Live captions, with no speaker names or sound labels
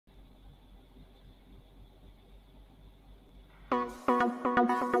Good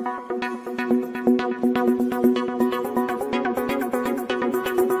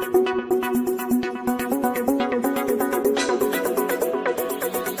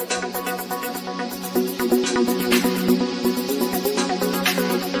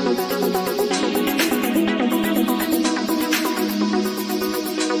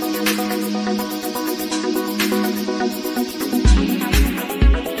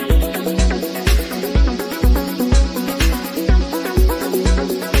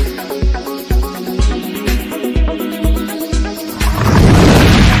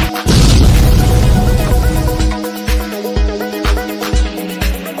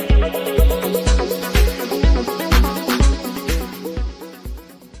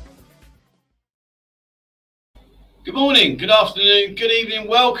morning, good afternoon, good evening.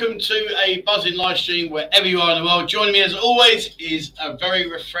 Welcome to a buzzing live stream wherever you are in the world. Joining me as always is a very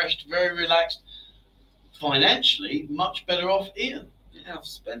refreshed, very relaxed, financially much better off Ian. Yeah, I've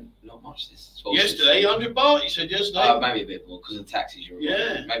spent not much this yesterday. 100 baht, you said yesterday. Maybe a bit more because of the taxes you're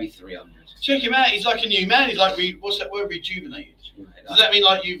yeah, maybe 300. Check him out. He's like a new man. He's like what's that word? Rejuvenated. Does that mean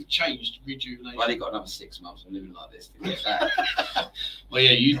like you've changed? Rejuvenated. I've only got another 6 months. I'm living like this to get that. Well,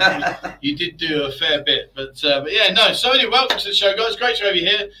 yeah, you did do a fair bit, but yeah, no. So anyway, welcome to the show, guys. Great to have you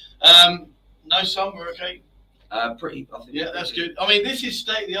here. No sun, we're okay. Pretty. I think. Yeah, that's good. I mean, this is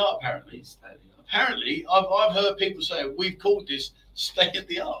state of the art. Apparently, apparently, I've heard people say we've called this state of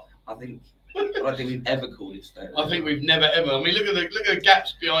the art. I think we've ever called it state of the art. I think we've never ever. I mean, look at the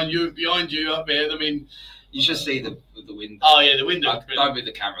gaps behind you up here. I mean, you should see the window. Oh yeah, the window. Don't move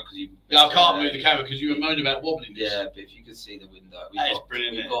the camera because you. Yeah, I can't move the camera because you were moaning about wobbling. Yeah, but if you could see the window,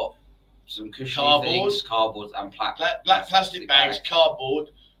 brilliant. We've got some cushiony things, cardboard and black plastic bags,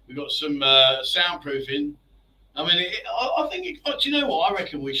 cardboard. We've got some soundproofing. I mean, I think. Do you know what? I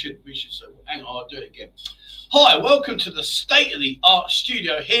reckon we should say. Hang on, I'll do it again. Hi, welcome to the state of the art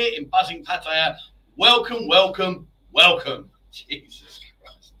studio here in buzzing Pattaya. Welcome. Jesus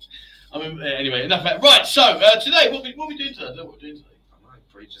Christ. I mean, anyway, enough of that. Right, so today, what are we doing today? I don't know what we're doing today.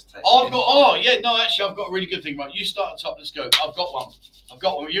 Actually, I've got a really good thing. Right, you start at the top. Let's go. I've got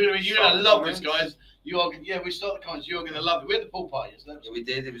one. You're gonna love this, guys. We start the comments. You're gonna love it. We had the pool party yesterday. Yeah, we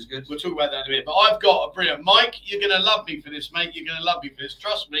did. It was good. We'll talk about that in a minute. But I've got a brilliant Mike. You're gonna love me for this, mate. You're gonna love me for this.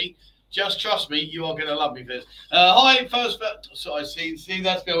 Trust me. Just trust me. You are gonna love me for this. Hi, first. So I see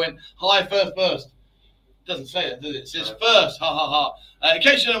that's going. Hi, first. Doesn't say that, does it? It says first. Ha ha ha. In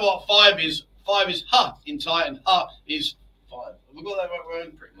case you don't know what five is ha in Thai and ha is 5. Have we got that right,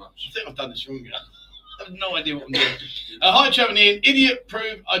 Ryan? Pretty much. I think I've done this wrong. I have no idea what I'm doing. Hi, Trevor and Ian. Idiot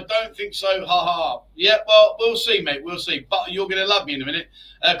proof. I don't think so. Ha ha ha. Yeah, well, we'll see, mate. We'll see. But you're going to love me in a minute.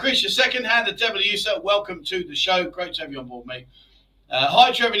 Chris, your second hand, the devil you, sir. Welcome to the show. Great to have you on board, mate.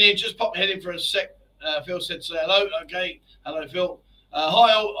 Hi, Trevor and Ian. Just pop my head in for a sec. Phil said say hello. Okay. Hello, Phil.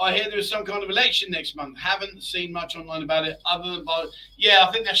 Hi, all. I hear there is some kind of election next month. Haven't seen much online about it other than yeah,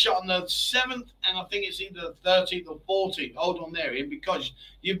 I think they're shot on the 7th and I think it's either the 13th or 14th. Hold on there, Ian, because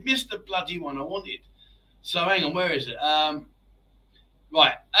you've missed the bloody one I wanted. So hang on, where is it?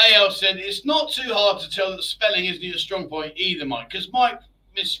 Right, AL said it's not too hard to tell that the spelling isn't your strong point either, Mike, because Mike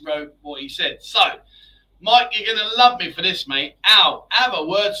miswrote what he said. So, Mike, you're going to love me for this, mate. Ow, have a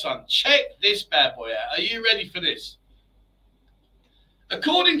word, son. Check this bad boy out. Are you ready for this?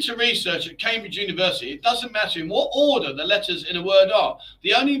 According to research at Cambridge University, it doesn't matter in what order the letters in a word are.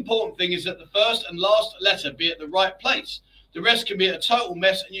 The only important thing is that the first and last letter be at the right place. The rest can be a total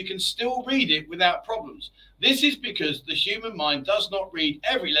mess and you can still read it without problems. This is because the human mind does not read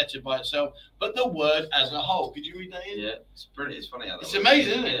every letter by itself, but the word as a whole. Could you read that in? Yeah, it's brilliant. It's funny how that It's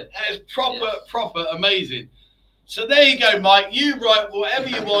amazing, isn't it? And it's proper amazing. So there you go, Mike. You write whatever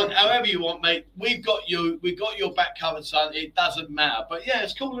you want, however you want, mate. We've got your back covered, son. It doesn't matter. But yeah,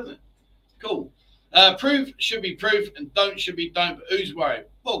 it's cool, isn't it? Cool. Proof should be proof and don't should be don't. But who's worried?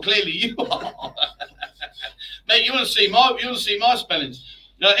 Well, clearly you are. Mate, you want to see my spellings.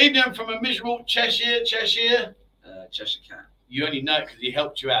 Evening from a miserable Cheshire. Cheshire cat. You only know it because he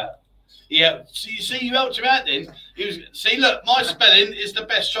helped you out. Yeah, so you see, you helped him out then. See, look, my spelling is the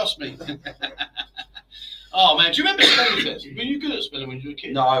best, trust me. Oh man, do you remember spelling tests? Were you good at spelling when you were a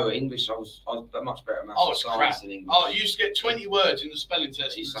kid? No, English. I was much better at maths. Oh, it's crap. In English. Oh, you used to get 20 words in the spelling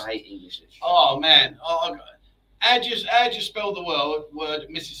test. I used to hate English. Oh man, how'd you spell the word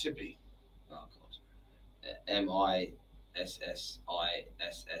Mississippi? Oh god, MISSISSIPI.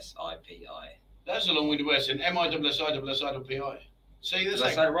 That's a long-winded word. Saying MISSISSIPI. See, did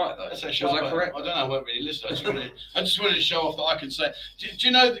I say it right though? That's correct. I don't know. I won't really listen. I just wanted to show off that I can say. Do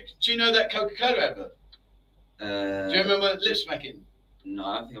you know that Coca-Cola advert? Do you remember lip smacking? No,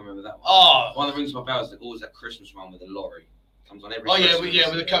 I don't think I remember that one. Oh, one that rings my bell is always that Christmas one with the lorry. Comes on every. Oh yeah,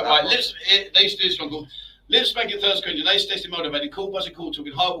 Christmas. with the coat. Right, they used to do this one called Lips Spanking Thirst Quenching. They stay motivated. Cool buzzing, cool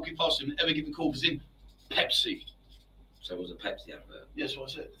talking, high walking past him. Ever giving calls in Pepsi. So it was a Pepsi advert. Yes,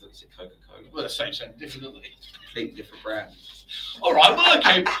 what I said. I thought you said Coca-Cola. Well, the same, different, aren't they? Completely different brand. All right, well,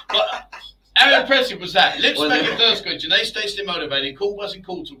 okay, but how impressive was that? Lips Spanking Thirst Quenching. They stay motivated. Cool buzzing,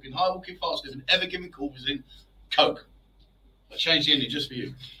 cool talking, high walking past him, and ever giving calls in Coke. I changed the ending just for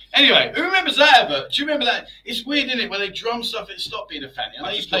you. Anyway, who remembers that advert? Do you remember that? It's weird, isn't it, when they drum stuff and stop being a fanny. I know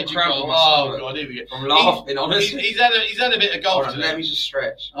you played your golf. Oh, God, here we go. I'm laughing, honestly. He's had a bit of golf today. Let me just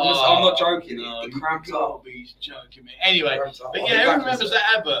stretch. I'm not joking. It cramps up. He's joking me. Anyway, but yeah, who remembers that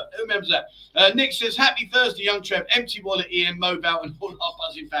advert? Who remembers that? Nick says, happy Thursday, young Trev. Empty wallet, Ian, Mobile, and all our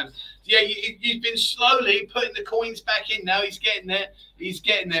buzzing fans. Yeah, you've been slowly putting the coins back in now. He's getting there. He's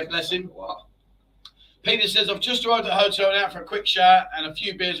getting there, bless him. Wow. Peter says, I've just arrived at the hotel and out for a quick shower and a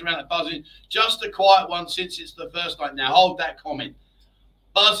few beers around the buzzing. Just a quiet one since it's the first night. Now, hold that comment.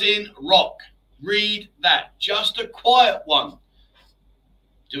 Buzzing rock. Read that. Just a quiet one.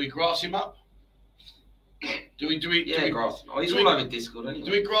 Do we grass him up? Do we grass him. Oh, he's all over Discord anyway.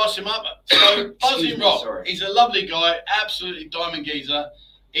 Do we grass him up? So, Buzzing Rock, he's a lovely guy, absolutely diamond geezer.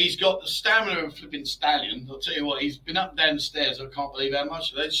 He's got the stamina of a flipping stallion. I'll tell you what, he's been up and down the stairs. I can't believe how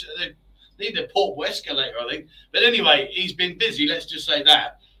much. They need a portable escalator, I think. But anyway, he's been busy, let's just say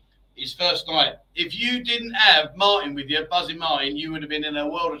that. His first night. If you didn't have Martin with you, Buzzing Martin, you would have been in a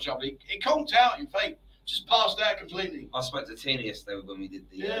world of trouble. He conked out, in fact. Just passed out completely. I spoke to Tina yesterday when we did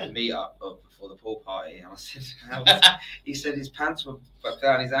the meet-up before the pool party, and I said, he said his pants were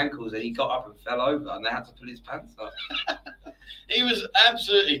down his ankles, and he got up and fell over, and they had to pull his pants up. He was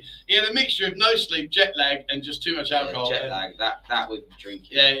absolutely. He had a mixture of no sleep, jet lag, and just too much alcohol. Jet lag. That with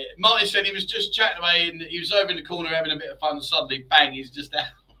drinking. Yeah, Martin said he was just chatting away, and he was over in the corner having a bit of fun, and suddenly, bang, he's just out.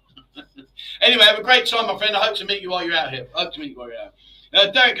 Anyway, have a great time, my friend. I hope to meet you while you're out here.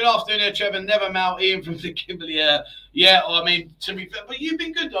 Derek, good afternoon, Trevor. Never mount Ian from the Kimberley. Yeah, I mean, to be fair, but you've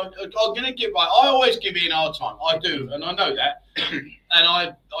been good. I'm going to give right. I always give Ian a hard time. I do, and I know that. And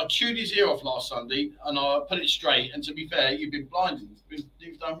I chewed his ear off last Sunday, and I put it straight. And to be fair, you've been blinding.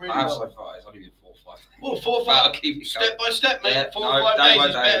 You've done really well. So far, it's only been 4 or 5. Well, 4 or 5. Step by step, mate. Yeah, 4 or 5 days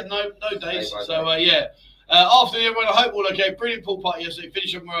is better than no days. So, yeah. Afternoon, everyone. I hope all okay. Brilliant pool party yesterday.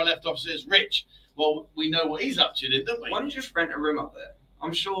 Finish up where I left off. Says Rich. Well, we know what he's up to then, don't we? Why don't you just rent a room up there?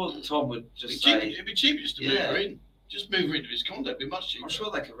 I'm sure Tom would just say... It'd be cheaper just to move her in. Just move her into his condo. It'd be much cheaper. I'm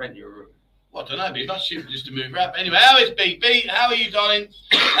sure they could rent you a room. Well, I don't know. It'd be much cheaper just to move her up. Anyway, how is B? How are you, darling?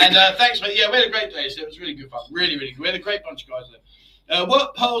 And thanks, mate. Yeah, we had a great day. So it was really good fun. Really, really good. We had a great bunch of guys there.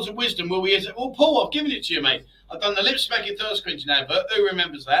 What pearls of wisdom will we... Well, Paul, I've given it to you, mate. I've done the Lip Smacking Thirst Quenching advert. Who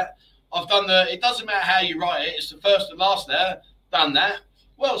remembers that? I've done the... It doesn't matter how you write it. It's the first and last there. Done that.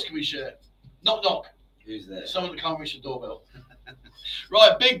 What else can we share? Knock, knock. Who's there? Someone that can't reach the doorbell.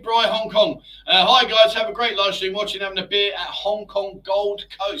 Right, Big Bry, Hong Kong. Hi, guys. Have a great live stream. Watching, having a beer at Hong Kong Gold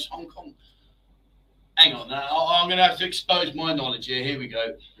Coast. Hong Kong. Hang on. I'm going to have to expose my knowledge here. Here we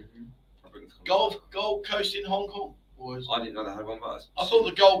go. Gold Coast in Hong Kong? I didn't know they had one, but I thought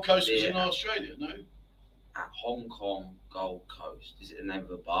the Gold Coast was in Australia, no? At Hong Kong Gold Coast. Is it the name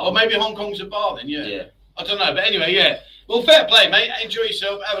of a bar? Or maybe Hong Kong's a bar then, Yeah. I don't know, but anyway, yeah. Well, fair play, mate. Enjoy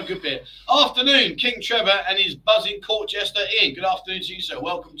yourself. Have a good beer. Afternoon, King Trevor and his buzzing court jester Ian. Good afternoon to you, sir.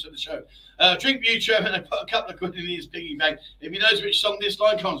 Welcome to the show. Drink for you, Trevor, and I put a couple of quid in his piggy bank. If he knows which song this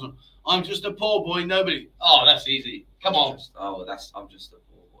line comes from, I'm just a poor boy, nobody. Oh, that's easy. Come on. I'm just a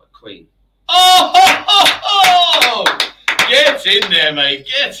poor boy. Queen. Oh! Get in there, mate.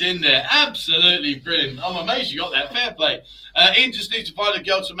 Get in there. Absolutely brilliant. I'm amazed you got that. Fair play. Ian just needs to find a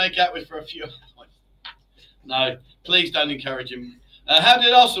girl to make out with for a few. No, please don't encourage him. How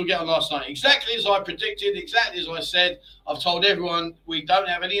did Arsenal get on last night? Exactly as I predicted, exactly as I said. I've told everyone we don't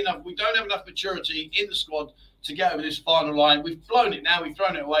have enough maturity in the squad to get over this final line. We've blown it now, we've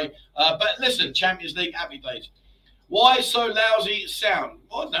thrown it away. But listen, Champions League, happy days. Why so lousy sound?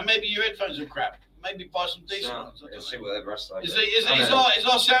 Well, no, maybe your headphones are crap. Maybe buy some decent ones. Let's see what the rest like. Is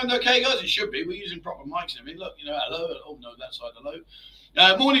our sound okay, guys? It should be. We're using proper mics. I mean, look, hello. Oh no, that side, hello.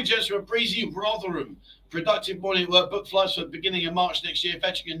 Morning, gents, from a breezy Rotherham. Productive morning at work. Book flights for the beginning of March next year.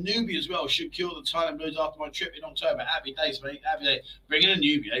 Fetching a newbie as well should cure the Thailand blues after my trip in October. Happy days, mate. Happy day. Bringing a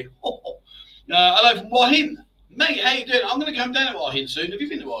newbie, eh? Hello from Wahin. Mate, how you doing? I'm going to come down to Wahin soon. Have you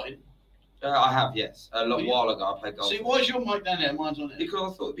been to Wahin? I have, yes. A while ago, I played golf. See, why is your mic down there? Mine's on it.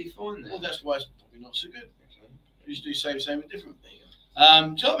 Because I thought it'd be fine there. Well, that's why it's probably not so good. Okay. You used to do same and different.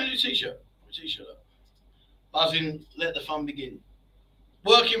 Tell me a new t-shirt. T-shirt up. Buzzing, let the fun begin.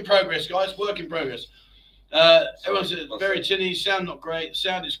 Work in progress, guys. Work in progress. Everyone says very tinny. Sound not great.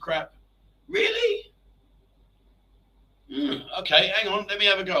 Sound is crap. Really? Okay, hang on. Let me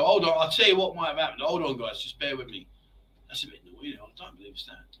have a go. Hold on. I'll tell you what might have happened. Hold on, guys. Just bear with me. That's a bit naughty. I don't believe it's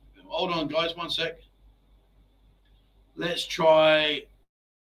that. Hold on, guys. 1 sec. Let's try.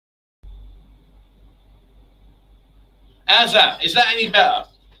 How's that? Is that any better?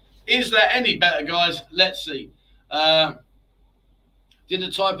 Is that any better, guys? Let's see. Did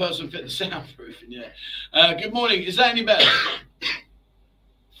the Thai person fit the soundproofing? Yeah. Good morning. Is that any better?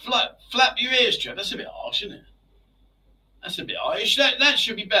 Flap your ears, Trev. That's a bit harsh, isn't it? That's a bit harsh. That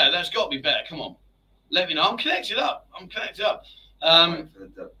should be better. That's got to be better. Come on. Let me know. I'm connected up. For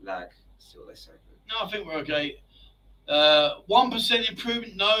the lag. See what they say. No, I think we're okay. 1%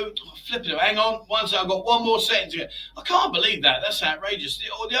 improvement. No. Oh, flipping it. Hang on. One second. I've got one more setting to get. I can't believe that. That's outrageous.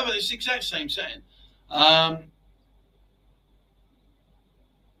 The other, it's the exact same setting. Right.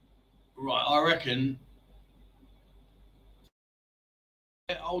 I reckon.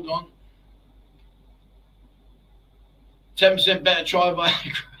 Hold on. 10% better try by.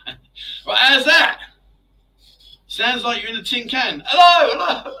 Right. How's that? Sounds like you're in a tin can.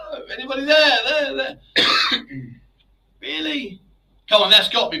 Hello. Anybody there? Really? Come on, that's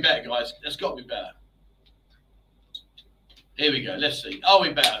got to be better, guys. That's got to be better. Here we go. Let's see. Are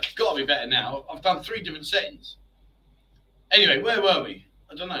we better? It's got to be better now. I've done 3 different settings. Anyway, where were we?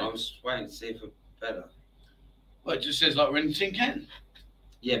 I don't know. I was waiting to see if it's better. Well, it just says like we're in a tin can.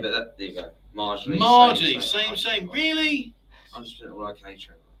 Yeah, but there you go. Marginally. Same. Really? 100% all okay,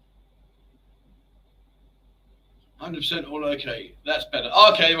 Trevor. 100% all okay. That's better.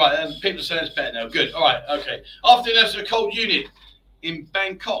 Okay, right. And people are saying it's better now. Good. All right. Okay. Afternoon, that's a cold unit in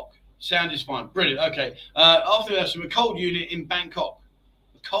Bangkok. Sound is fine. Brilliant. Okay. Afternoon, that's a cold unit in Bangkok.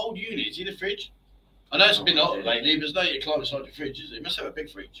 A cold unit? Is it a fridge? I know it's been hot lately, but there's no you climb inside the fridge, is it? You must have a big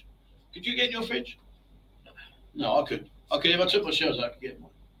fridge. Could you get in your fridge? No, I could. Okay, if I took my shelves out, I could get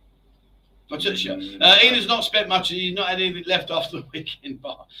one. If I took the shelves. Ian has not spent much. He's not had anything left after the weekend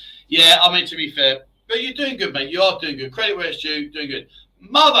bar. Yeah, I mean, to be fair. But you're doing good, mate. You are doing good. Credit where it's due. Doing good.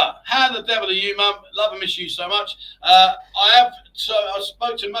 Mother, how the devil are you, Mum? Love and miss you so much. I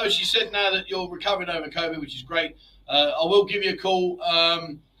spoke to Mo. She said now that you're recovering over COVID, which is great. I will give you a call.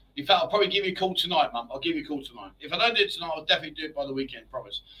 In fact, I'll probably give you a call tonight, Mum. I'll give you a call tonight. If I don't do it tonight, I'll definitely do it by the weekend,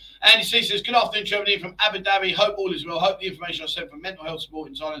 promise. Andy C says, good afternoon, Trevor from Abu Dhabi. Hope all is well. Hope the information I sent for mental health support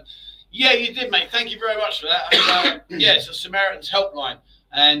in Thailand. Yeah, you did, mate. Thank you very much for that. And, yeah, it's a Samaritan's helpline.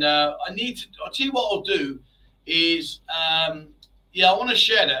 And I'll tell you what I'll do is, I want to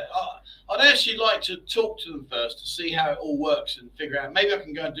share that. I'd actually like to talk to them first to see how it all works and figure out, maybe I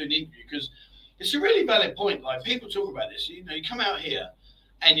can go and do an interview because it's a really valid point. Like people talk about this, you know, you come out here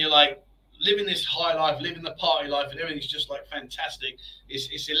and you're like living this high life, living the party life and everything's just like fantastic.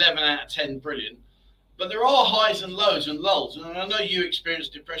 It's 11 out of 10, brilliant. But there are highs and lows and lulls. And I know you experience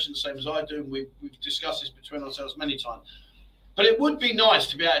depression the same as I do. And we've discussed this between ourselves many times. But it would be nice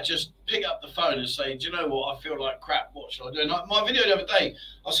to be able to just pick up the phone and say, do you know what? I feel like crap. What should I do? And my video the other day,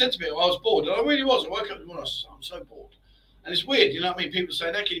 I said to people, I was bored. And I really was. I woke up and I was, I'm so bored. And it's weird, you know what I mean? People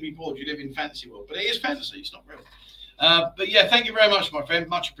say, how can you be bored? You live in fantasy world. But it is fantasy. It's not real. But yeah, thank you very much, my friend.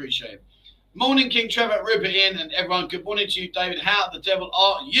 Much appreciated. Morning, King Trevor, Rupert, Ian, and everyone. Good morning to you, David. How the devil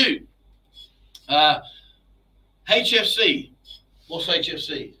are you? HFC. What's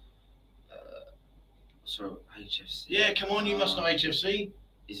HFC? Sorry, HFC. Yeah, come on, you must know HFC.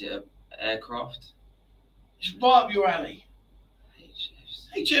 Is it an aircraft? It's right up your alley.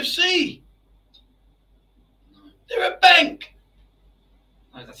 HFC. HFC. No. They're a bank.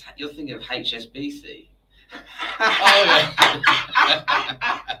 No, you're thinking of HSBC. Oh, yeah.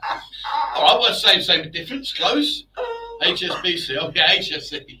 All right, well, same difference. Close. HSBC. Oh, yeah,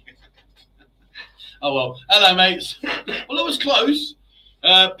 HFC. Oh, well. Hello, mates. Well, it was close.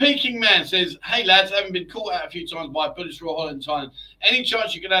 Peking Man says, hey, lads, having been caught out a few times by Buddhist Royal Holiday in Thailand, any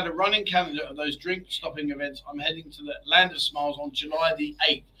chance you could add a running calendar of those drink-stopping events? I'm heading to the Land of Smiles on July the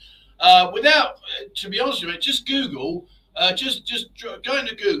 8th. To be honest with you, just Google, just go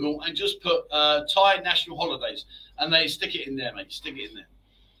into Google and just put Thai national holidays, and they stick it in there, mate. Stick it in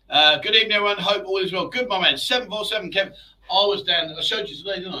there. Good evening, everyone. Hope all is well. Good, my man. 747 Kevin. I was down. I showed you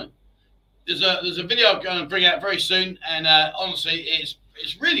today, didn't I? There's a video I'm going to bring out very soon, and honestly,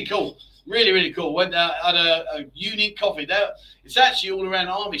 it's really cool. Really, really cool. Went out, had a unique coffee there. It's actually all around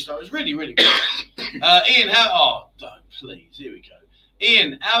army style. It's really, really cool. Ian, don't, please. Here we go.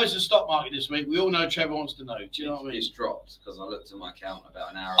 Ian, how is the stock market this week? We all know Trevor wants to know. Do you know what I mean? It's dropped because I looked at my account about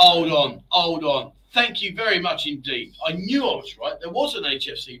an hour ago. Hold on. Thank you very much indeed. I knew I was right. There was an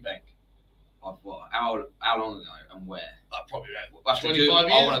HFC bank. How long ago and where? Probably about 25 years.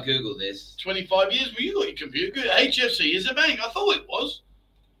 I want to Google this. 25 years? Well, you got your computer. Good. HFC is a bank. I thought it was.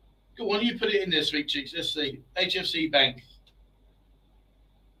 Go on, you put it in there, sweet cheeks. Let's see. HFC Bank.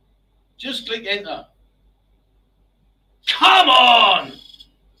 Just click enter. Come on!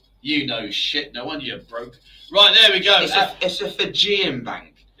 You know shit. No wonder you're broke. Right, there we go. It's a Fijian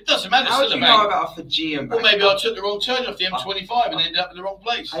bank. It doesn't matter. How do you know about a Fijian bank? Or maybe I took the wrong turn off the M25 and ended up in the wrong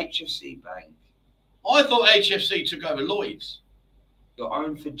place. HFC Bank. I thought HFC took over Lloyd's. Your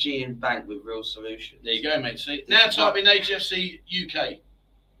own Fijian bank with real solutions. There you go, mate. See? Now type in HFC UK.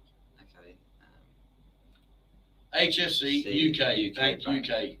 Okay. HFC UK. Bank UK.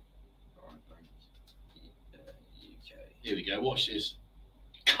 UK. Here we go. Watch this.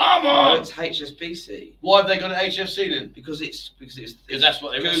 Come Oh, on! it's HSBC. Why have they got an HFC then? Because it's Because that's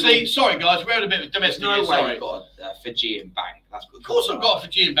what they Google. See, sorry guys, we're having a bit of domestic. There's no way sorry. you've got a Fijian bank. That's Of course I've got a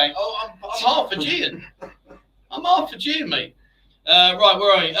Fijian bank. Oh, I'm half Fijian. I'm half Fijian, mate. Right,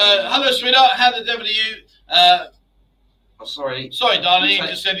 where are you? Hello, sweetheart. How the devil are you? Oh, sorry. Sorry, darling. He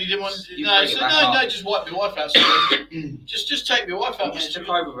just said he didn't want to. No, so no, just wipe my wife out. just take my wife out. Just took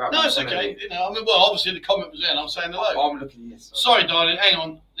over about No, it's okay. You know, I mean, well, obviously the comment was there, and I'm saying hello. I'm looking here. Sorry, darling. Hang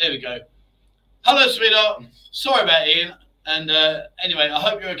on. There we go. Hello, sweetheart. Sorry about Ian. And anyway, I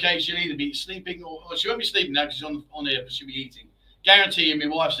hope you're okay. She'll either be sleeping or she won't be sleeping now because she's on here, but she'll be eating. Guarantee you, my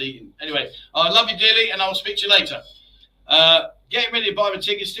wife's eating. Anyway, I love you dearly, and I'll speak to you later. Getting ready to buy my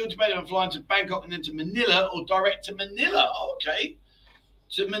tickets. Still debating on flying to Bangkok and then to Manila or direct to Manila. Oh, okay.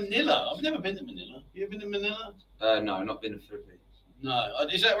 To Manila. I've never been to Manila. You ever been to Manila? No, not been to Philippines. No.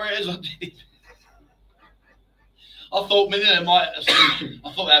 Is that where it is? I thought Manila might.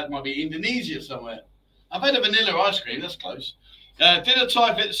 I thought that might be Indonesia somewhere. I've had a vanilla ice cream. That's close. Did a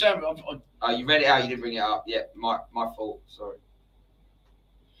type it sound? You read it out. You didn't bring it up. Yeah, my fault. Sorry.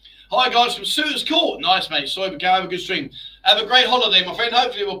 Hi guys from Suitors Court. Nice mate. Sorry, but have a good stream. Have a great holiday, my friend.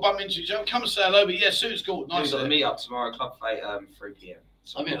 Hopefully we'll bump into each other. Come and say hello. But yeah, Suitors Court. Nice. We've got a meet up tomorrow, Club Fate, 3 p.m.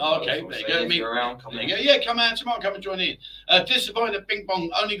 So okay. There you go. If you're around, come there you go. Yeah, come out tomorrow. Come and join in. Disappointed that Bing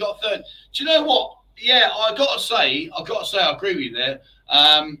Bong only got third. Do you know what? Yeah, I got to say, I agree with you there.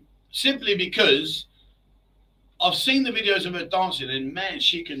 Simply because I've seen the videos of her dancing, and man,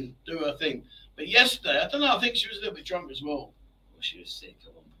 she can do her thing. But yesterday, I don't know. I think she was a little bit drunk as well. Well, she was sick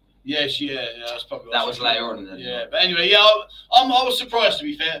at one point. Yeah, that's probably that was later on. Then, yeah, but anyway, yeah, I was surprised to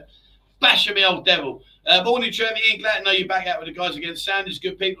be fair. Bashing me old devil. Morning, Trevor. Ian, glad to know you're back out with the guys again. Sound is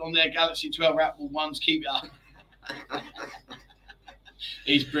good people on there. Galaxy 12 Apple ones. Keep it up.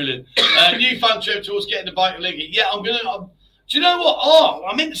 He's brilliant. New fun trip towards getting the bike linking. Yeah, do you know what? Oh,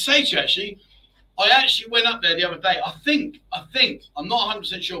 I meant to say to you actually. I actually went up there the other day. I think, I'm not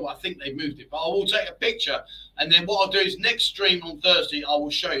 100% sure, but I think they've moved it. But I will take a picture, and then what I'll do is next stream on Thursday, I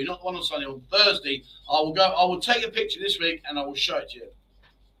will show you. Not the one on Sunday, on Thursday, I will take a picture this week, and I will show it to you.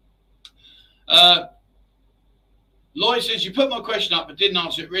 Lloyd says, you put my question up, but didn't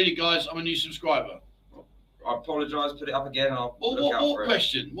answer it. Really, guys, I'm a new subscriber. I apologise, put it up again. What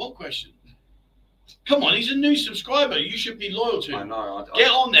question? What question? Come on, he's a new subscriber. You should be loyal to him. I know.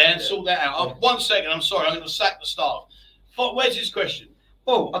 Get on there and sort that out. 1 second, I'm sorry. I'm going to sack the staff. Where's his question?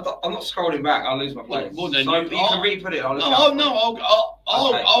 Oh, I'm not scrolling back. I'll lose my place. Well, then so you can re-put it.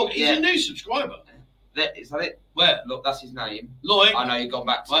 He's a new subscriber. Is that it? Where? Look, that's his name. Lloyd. I know you've gone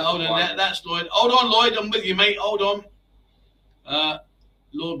back to Wait, hold on. That's Lloyd. Hold on, Lloyd. I'm with you, mate. Hold on.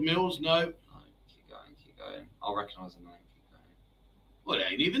 Lord Mills, no. Keep going. I'll recognise the name. Keep going. Well, it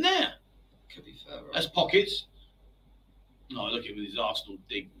ain't even there. Could be further. That's Pockets. No, look at him with his Arsenal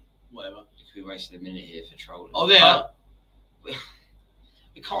dig, whatever. You could be wasting a minute here for trolling. Oh, there.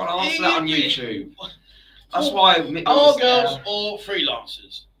 We can't answer that on YouTube. That's why. Are girls or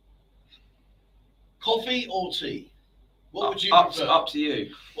freelancers? Coffee or tea? What would you prefer? Up to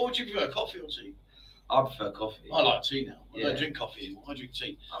you. What would you prefer, coffee or tea? I prefer coffee. I like tea now. I don't drink coffee anymore. I drink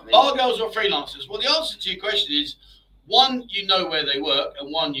tea. I Are girls or freelancers? Well, the answer to your question is, 1, you know where they work,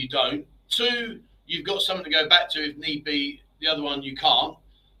 and 1, you don't. 2, you've got something to go back to if need be. The other one, you can't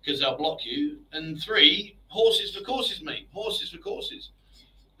because they'll block you. And 3, horses for courses, mate. Horses for courses.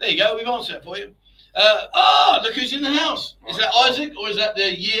 There you go. We've answered that for you. Look who's in the house. Is that Isaac or is that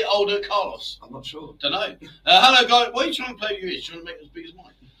the year older Carlos? I'm not sure. Don't know. Hello, guys. What are you trying to play with your ears? Trying to make it as big as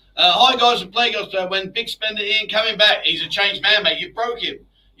mine? Hi, guys from Playgirls player. When Big Spender Ian coming back, he's a changed man, mate. You broke him.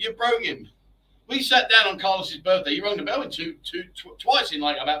 You broke him. We sat down on Carlos's birthday. You rang the bell in twice in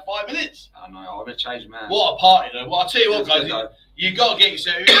like about 5 minutes. I know. I'm a changed man. What a party, though. Well, I'll tell you what, guys. You got to get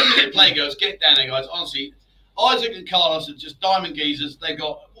yourself. If you're looking at Playgirls, get down there, guys. Honestly, Isaac and Carlos are just diamond geezers. They've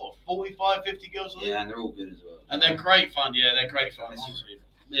got, what, 45, 50 girls on them? Yeah, and they're all good as well. And they're great fun. Yeah, they're great fun. Honestly.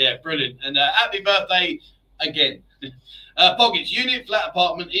 Yeah, brilliant. And happy birthday again. Pockets, unit, flat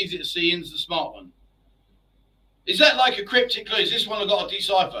apartment, easy to see, in's the smart one. Is that like a cryptic clue? Is this one I've got to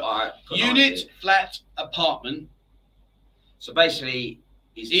decipher? All right. Unit, flat, apartment. So basically,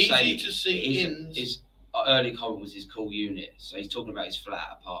 he's Easy saying to see inns. his early comment was his cool unit. So he's talking about his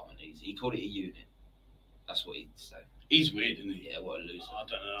flat apartment. He called it a unit. That's what he'd say. He's weird, isn't he? Yeah, what a loser. I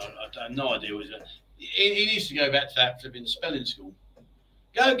don't know. I have no idea what he's. He needs to go back to that flipping spelling school.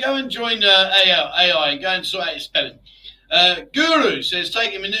 Go and join AI and go and sort out your spelling. Guru says,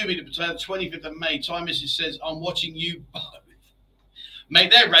 taking Manubi to Pattaya 25th of May. Time Mrs. says, I'm watching you both.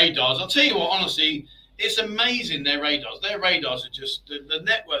 Mate, their radars. I'll tell you what, honestly, it's amazing, their radars. Their radars are just, the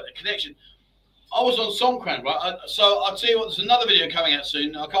network, the connection. I was on Songkran, right? So I'll tell you what, there's another video coming out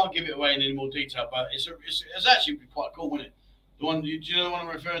soon. I can't give it away in any more detail, but it's actually quite cool, wasn't it? The one, do you know the one I'm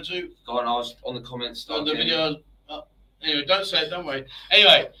referring to? Go on, I was on the comments. On the video. Anyway, don't say it, don't worry.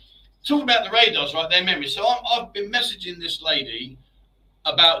 Anyway, talking about the radars, right, their memory. So I've been messaging this lady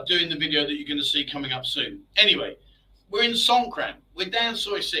about doing the video that you're going to see coming up soon. Anyway, we're in Songkran. We're down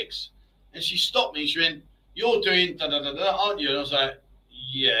Soy 6. And she stopped me. She went, you're doing da-da-da-da, aren't you? And I was like,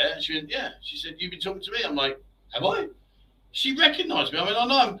 yeah. She went, yeah. She said, you've been talking to me? I'm like, have I? She recognised me. I mean, I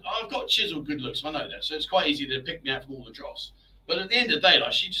know I've got chiseled good looks. I know that. So it's quite easy to pick me out from all the dross. But at the end of the day,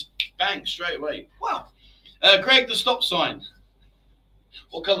 like, she just banged straight away. Wow. Greg, the stop sign.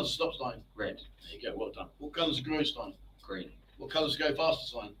 What colour's the stop sign? Red. There you go, well done. What colour's the grow sign? Green. What colour's the go faster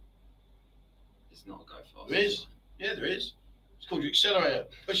sign? It's not a go faster. There is. Yeah, there is. It's called your accelerator.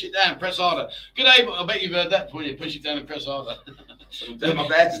 Push it down, press harder. Good day, I bet you've heard that before. You push it down and press harder. I'm doing my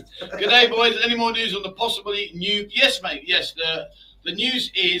best. Good day, boys. Any more news on the possibly new? Yes, mate. Yes, the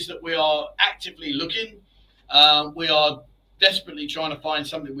news is that we are actively looking. We are desperately trying to find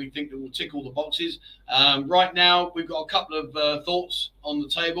something we think that will tick all the boxes. Right now, we've got a couple of thoughts on the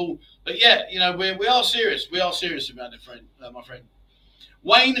table. But yeah, you know, we are serious. We are serious about it, friend, my friend.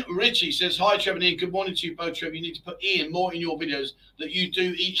 Wayne Ritchie says, hi, Trevor and Ian. Good morning to you both, Trevor. You need to put Ian more in your videos that you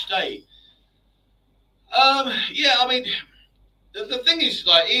do each day. Yeah, I mean, the thing is,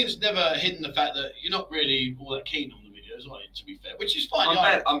 like, Ian's never hidden the fact that you're not really all that keen on the videos, are you, to be fair, which is fine.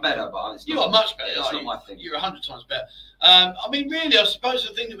 I'm better, but you are much better. It's not my thing. You're 100 times better. I mean, really, I suppose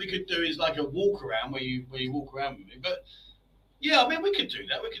the thing that we could do is like a walk around where you walk around with me. But yeah, I mean, we could do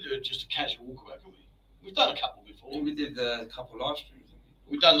that. We could do just a casual walk around, couldn't we? We've done a couple before. We did a couple live streams.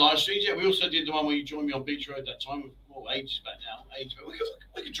 We've done live streams. Yeah, we also did the one where you joined me on Beach Road that time. Well, ages back now.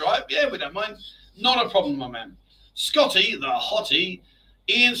 We could try it. Yeah, we don't mind. Not a problem, my man. Scotty, the hottie.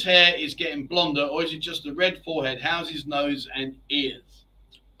 Ian's hair is getting blonder, or is it just the red forehead? How's his nose and ears?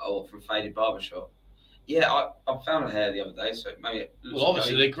 Oh, from Faded Barbershop. Yeah, I found a hair the other day, so maybe it looks. Well,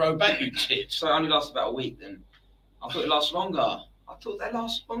 obviously they grow back, you tits. So it only lasts about a week. Then I thought it lasts longer. I thought they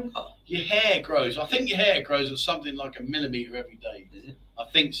last longer. Your hair grows. I think your hair grows at something like a millimetre every day. Is it? I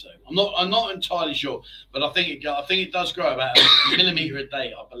think so. I'm not entirely sure, but I think it does grow about a millimetre a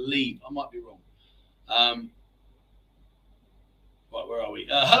day. I believe. I might be wrong. Right, where are we?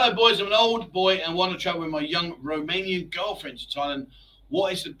 Hello, boys. I'm an old boy and want to travel with my young Romanian girlfriend to Thailand.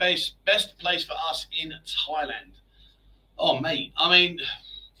 What is the best place for us in Thailand? Oh, mate. I mean,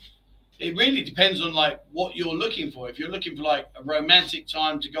 it really depends on like what you're looking for. If you're looking for like a romantic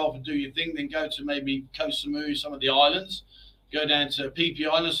time to go off and do your thing, then go to maybe Koh Samui, some of the islands. Go down to Phi Phi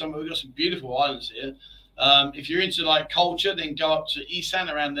Island. We've got some beautiful islands here. If you're into like culture, then go up to Isan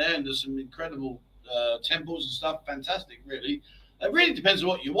around there, and there's some incredible temples and stuff. Fantastic, really. It really depends on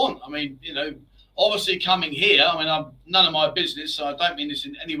what you want. I mean, you know, obviously coming here, I mean, I'm none of my business, so I don't mean this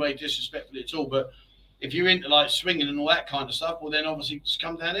in any way disrespectfully at all. But if you're into like swinging and all that kind of stuff, well, then obviously just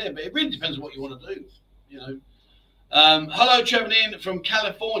come down here. But it really depends on what you want to do, you know. Hello, Trevor and Ian from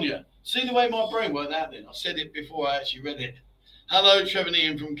California. See the way my brain worked out then? I said it before I actually read it. Hello, Trevor and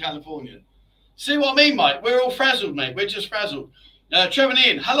Ian from California. See what I mean, mate? We're all frazzled, mate. We're just frazzled. Trevor and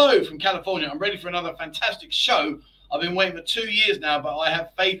Ian, hello from California. I'm ready for another fantastic show. I've been waiting for 2 years now, but I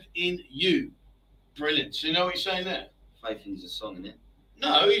have faith in you. Brilliant. So you know what he's saying there? Faith is a song, isn't it?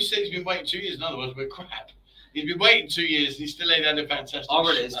 No, he said he's been waiting 2 years. In other words, we're crap. He's been waiting 2 years and he still ain't had a fantastic I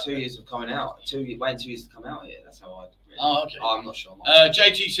read it as 2 years of coming out. Waiting 2 years to come out here. That's how I read it. Oh, okay. I'm not sure.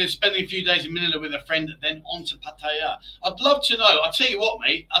 JT says, spending a few days in Manila with a friend, then on to Pattaya. I'd love to know. I'll tell you what,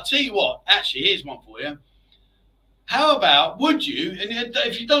 mate. I'll tell you what. Actually, here's one for you. How about, would you, and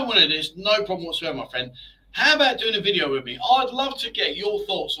if you don't want to do this, no problem whatsoever, my friend. How about doing a video with me? I'd love to get your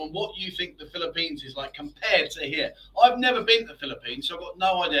thoughts on what you think the Philippines is like compared to here. I've never been to the Philippines, so I've got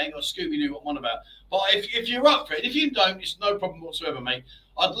no idea. I ain't got Scooby-Doo what I'm on about. But if you're up for it, if you don't, it's no problem whatsoever, mate.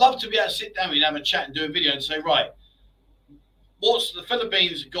 I'd love to be able to sit down with you and have a chat and do a video and say, right, what's the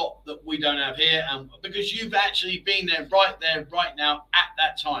Philippines got that we don't have here? And because you've actually been there right now at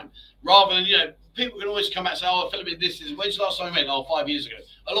that time, rather than, you know, people can always come out and say, oh, Philippines, this is, when's the last time you went? Oh, 5 years ago.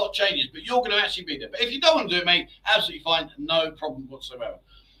 A lot changes, but you're going to actually be there. But if you don't want to do it, mate, absolutely fine. No problem whatsoever.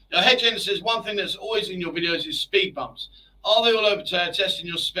 Now, Hedgehog says one thing that's always in your videos is speed bumps. Are they all over testing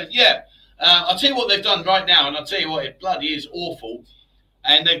your suspension? Yeah. I'll tell you what they've done right now, and I'll tell you what, it bloody is awful.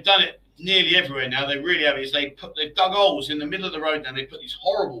 And they've done it nearly everywhere now. They really have. Is they've dug holes in the middle of the road now. They put these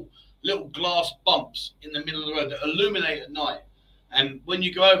horrible little glass bumps in the middle of the road that illuminate at night. And when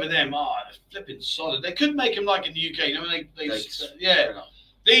you go over them, they're flipping solid. They couldn't make them like in the UK. You know, yeah.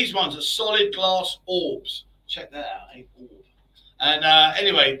 These ones are solid glass orbs. Check that out, an orb. And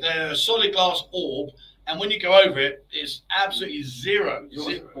anyway, they're a solid glass orb. And when you go over it, it's absolutely zero.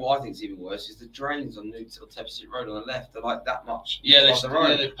 What I think is even worse is the drains on New Teppersit Road on the left. They're like that much. Yeah, the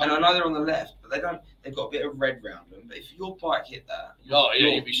road. And I know they're on the left, but they don't. They've got a bit of red round them. But if your bike hit that,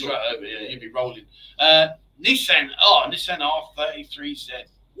 you'd be straight over. Yeah, you'd be rolling. Nissan R33Z.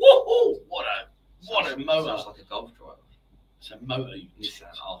 Woohoo! What a motor! Sounds like a Golf driver. It's a motor.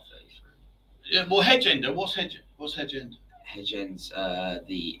 Nissan R33. Yeah. Well, hedge end. What's hedge end? What's hedge end? Hedge end's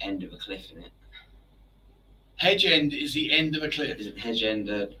the end of a cliff, isn't it? Hedge end is the end of a cliff. Isn't hedge end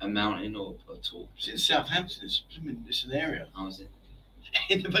a mountain or a tall? It's in Southampton. It's an area. Oh, is it?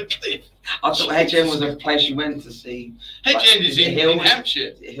 End of a cliff. I thought hedge end was a place you went to see. Hedge end is in Hampshire.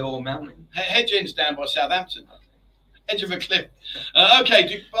 Is it a hill or mountain? Hedge end's down by Southampton. Okay. Edge of a cliff. Okay,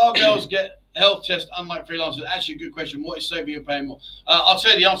 do bar girls get health test unlike freelancers? Actually, a good question. What is saving you paying more? I'll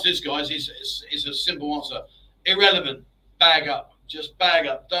tell you the answer to this, guys. It's a simple answer. Irrelevant. Bag up. Just bag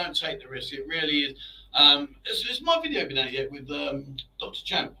up. Don't take the risk. It really is. Has my video been out yet with Dr.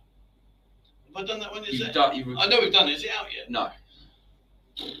 Champ? Have I done that one? I know we've done it. Is it out yet? No.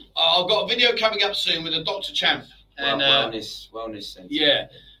 I've got a video coming up soon with a Dr. Champ. And, wellness center. Yeah.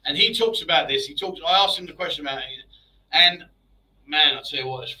 And he talks about this. I asked him the question about it. And, man, I'll tell you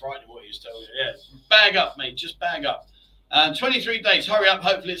what, it's frightening what he's telling you. Yeah. Bag up, mate. Just bag up. 23 days, hurry up.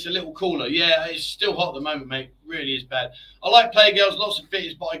 Hopefully it's a little cooler. Yeah, it's still hot at the moment, mate. Really is bad. I like Playgirls, lots of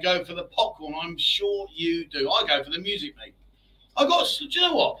fitties, but I go for the popcorn. I'm sure you do. I go for the music, mate. Do you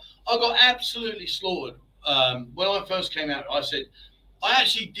know what? I got absolutely slaughtered. When I first came out, I said, I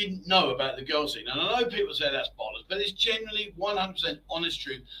actually didn't know about the girl scene. And I know people say that's bollocks, but it's generally 100% honest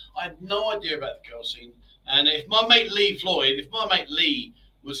truth. I had no idea about the girl scene. And if my mate Lee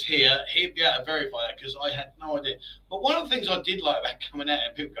was here, he'd be able to verify that because I had no idea. But one of the things I did like about coming out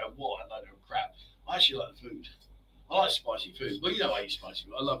and people go, what a load of crap. I actually like the food. I like spicy food. Well, you know I eat spicy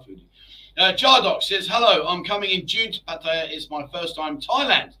food. I love food. Jardock says, hello, I'm coming in June to Pattaya. It's my first time in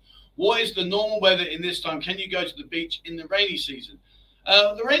Thailand. What is the normal weather in this time? Can you go to the beach in the rainy season?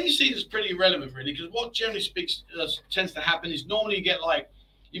 The rainy season is pretty irrelevant, really, because what generally tends to happen is normally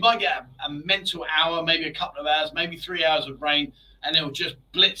you might get a mental hour, maybe a couple of hours, maybe 3 hours of rain, and it'll just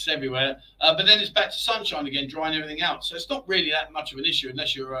blitz everywhere. But then it's back to sunshine again, drying everything out. So it's not really that much of an issue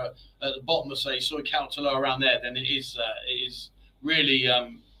unless you're at the bottom of, say, Soy Kaltalo around there. Then it is really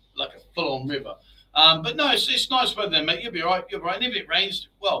like a full-on river. But no, it's nice weather then, mate. You'll be all right. You'll be all right. And if it rains,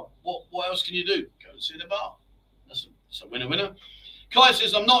 well, what else can you do? Go and see the bar. That's a winner. Kai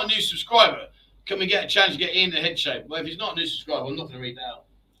says, I'm not a new subscriber. Can we get a chance to get in the head shape? Well, if he's not a new subscriber, I'm not going to read that out.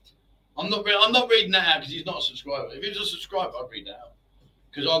 I'm not reading that out because he's not a subscriber. If he was a subscriber, I'd read that out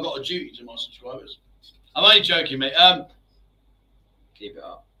because I've got a duty to my subscribers. I'm only joking, mate. Keep it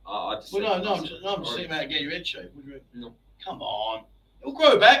up. I'm just thinking about getting your head shape. What do you mean? No. Come on. It'll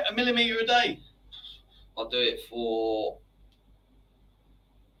grow back 1 millimetre a day. I'll do it for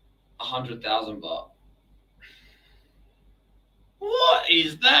 100,000 baht. What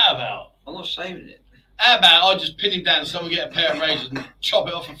is that about? I'm not shaving it. How about I just pin him down and someone get a pair of razors and chop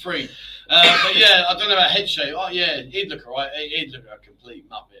it off for free? But yeah, I don't know about head shape. Oh yeah, he'd look all right. He'd look a complete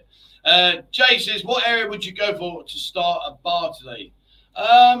muppet. Jay says, what area would you go for to start a bar today?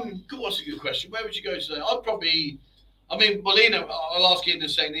 What's a good question. Where would you go today? I'll ask you in a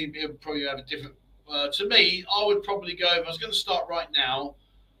second. He'll probably have a different. To me, I would probably go, if I was going to start right now,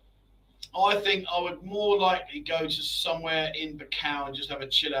 I think I would more likely go to somewhere in Macau and just have a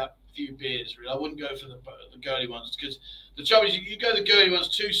chill out few beers. Really, I wouldn't go for the girly ones because the trouble is you go the girly ones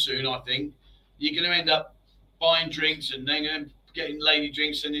too soon. I think you're going to end up buying drinks and then getting lady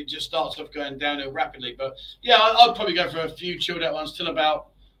drinks, and it just starts off going downhill rapidly. But yeah, I'd probably go for a few chilled out ones till about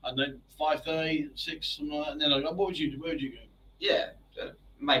 5:30, 6, something like that. And then where would you go? Yeah,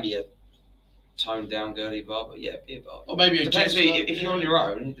 maybe a toned down girly bar, but yeah, beer bar. Or maybe if you're on your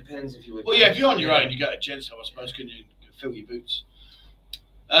own. It depends if you would. Well, yeah, if you're on your own, you go to gents, I suppose. Can you fill your boots?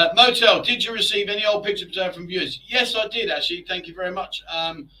 Motel, did you receive any old pictures from viewers? Yes, I did, actually. Thank you very much.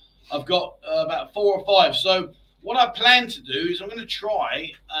 I've got about 4 or 5. So what I plan to do is I'm going to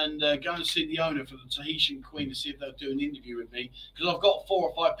try and go and see the owner for the Tahitian Queen to see if they'll do an interview with me, because I've got 4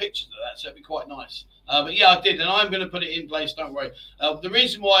 or 5 pictures of that, so it'd be quite nice. But yeah, I did, and I'm going to put it in place, don't worry. The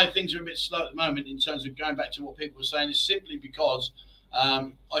reason why things are a bit slow at the moment in terms of going back to what people were saying is simply because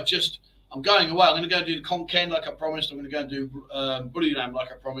I'm going away. I'm going to go do the Konkan like I promised. I'm going to go and do Buliram like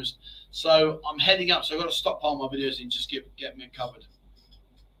I promised. So I'm heading up. So I've got to stockpile my videos and just get me covered.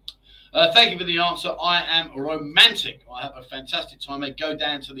 Thank you for the answer. I am romantic. I have a fantastic time. Mate. Go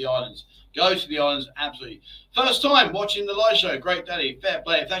down to the islands. Go to the islands, absolutely. First time watching the live show. Great, Daddy. Fair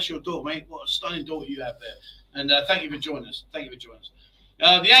play. If that's your daughter, mate, what a stunning daughter you have there. And thank you for joining us. Thank you for joining us.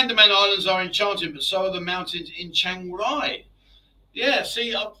 The Andaman Islands are enchanting, but so are the mountains in Chiang Rai. Yeah,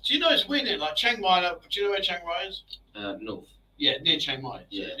 see, do you know it's weird? Like Chiang Mai, do you know where Chiang Rai is? North. Yeah, near Chiang Mai.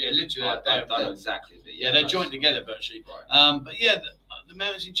 Yeah, yeah, literally. I don't know exactly, but yeah, they're joined together virtually. Right. But yeah, the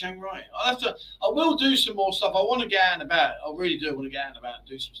mountains in Chiang Rai. I will do some more stuff. I want to get out and about. I really do want to get out and about and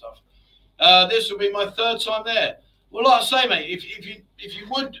do some stuff. This will be my 3rd time there. Well, like I say, mate, if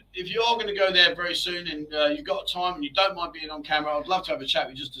you are going to go there very soon and you've got time and you don't mind being on camera, I'd love to have a chat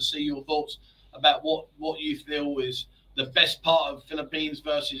with you just to see your thoughts about what you feel is the best part of Philippines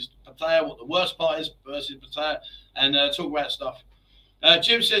versus Pattaya, what the worst part is versus Pattaya, and talk about stuff.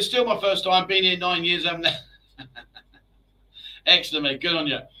 Jim says, still my first time, been here 9 years, haven't I? Excellent, mate, good on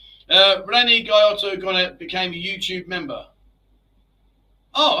you. Rennie Gaiotto became a YouTube member.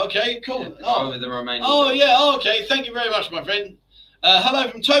 Oh, okay, cool. Yeah, oh, the Romanian yeah, oh, okay, thank you very much, my friend. Hello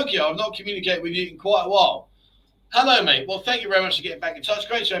from Tokyo. I've not communicated with you in quite a while. Hello, mate. Well, thank you very much for getting back in touch.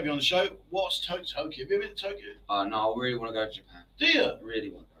 Great to have you on the show. What's Tokyo? Have you been to Tokyo? No, I really want to go to Japan. Do you? I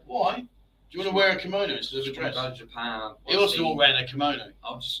really want to go. Why? Do you want to wear a kimono instead of a dress? I want to go to Japan. He also walk around in a kimono.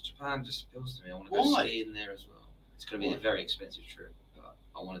 Japan just appeals to me. I want to go ski in there as well. It's going to be a very expensive trip, but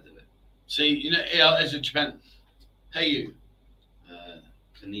I want to do it. See, you know, as a Japan, hey you.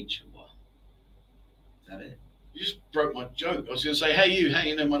 Konnichiwa. Is that it? You just broke my joke. I was going to say, hey you, how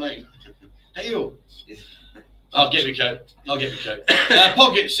you know my name? Hey you. I'll get me coat.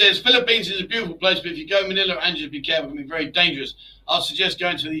 Pocket says, Philippines is a beautiful place, but if you go Manila or Angeles, be careful. It can be very dangerous. I'd suggest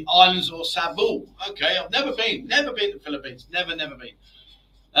going to the islands or Cebu. Okay, I've never been to the Philippines. Never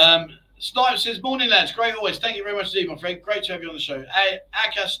been. Snipe says, morning lads, great always. Thank you very much indeed, my friend. Great to have you on the show.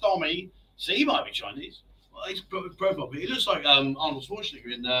 Akastomi, see, he might be Chinese. Well, his profile, but he looks like Arnold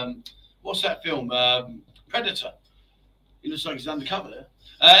Schwarzenegger in, what's that film? Predator. He looks like he's undercover there.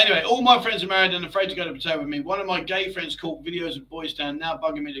 Anyway, all my friends are married and afraid to go to Pattaya with me. One of my gay friends caught videos of Boys Town, now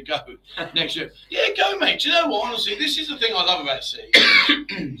bugging me to go next year. Yeah, go, mate. Do you know what? Honestly, this is the thing I love about City.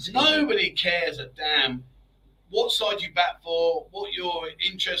 Nobody cares a damn what side you bat for, what your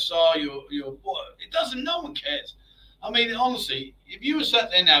interests are, what. It doesn't. No one cares. I mean, honestly, if you were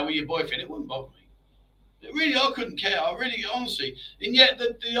sat there now with your boyfriend, it wouldn't bother me. Really, I couldn't care. I really, honestly, and yet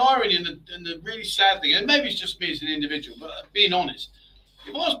the irony and the really sad thing, and maybe it's just me as an individual, but being honest.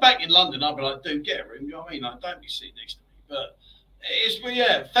 If I was back in London, I'd be like, dude, get a room. You know what I mean? Like, don't be sitting next to me. But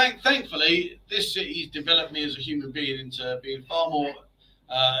yeah, thankfully, this city's developed me as a human being into being far more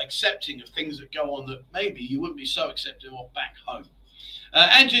accepting of things that go on that maybe you wouldn't be so accepting of back home.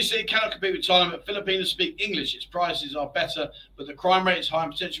 Andrew said, cannot compete with Thailand, but Filipinos speak English. Its prices are better, but the crime rate is high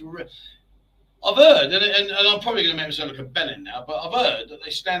and potential. I've heard, and I'm probably going to make myself look a bellend now, but I've heard that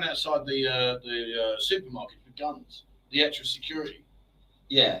they stand outside the supermarket with guns, the extra security.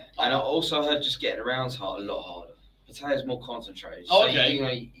 Yeah, and I also heard just getting around's a lot harder. Pattaya's more concentrated. Oh, so okay. You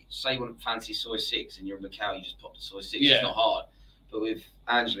know, say you want to fancy soy 6 and you're in Macau, you just pop the soy 6. Yeah. It's not hard. But with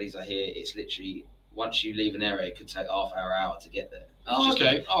Angeles, I hear it's literally, once you leave an area, it could take hour to get there. Oh,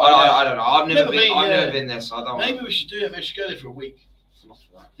 okay. I don't know. I've never been there, so I don't know. Maybe we should do it. Maybe we should go there for a week.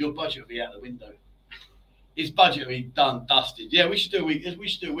 Your budget will be out the window. His budget will be done, dusted. Yeah, we should do a week. We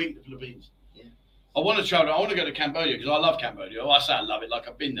should do a week in the Philippines. Yeah. I want to travel. I want to go to Cambodia because I love Cambodia. I say I love it. Like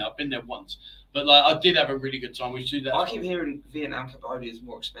I've been there. I've been there once. But like I did have a really good time. We should do that. I keep hearing Vietnam, Cambodia is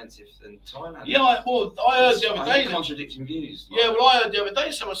more expensive than Thailand. Yeah, I heard the other day. Contradicting views. Like, yeah, well, I heard the other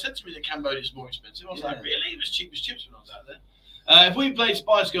day someone said to me that Cambodia is more expensive. I was like, really? It was cheap as chips when I was out there. If we played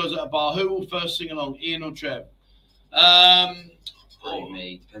Spice Girls at a bar, who will first sing along, Ian or Trev? Probably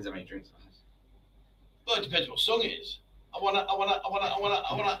me. Depends how many drinks I have. Well, it depends what song it is. I wanna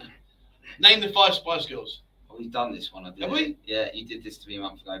name the 5 Spice Girls. Oh, we've done this one. Have we? Yeah, you did this to me a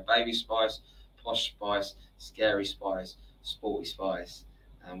month ago. Baby Spice, Posh Spice, Scary Spice, Sporty Spice,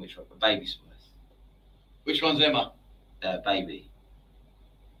 and which one? Baby Spice. Which one's Emma? Baby.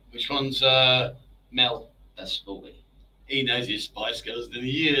 Which one's Mel? Sporty. He knows his Spice Girls, and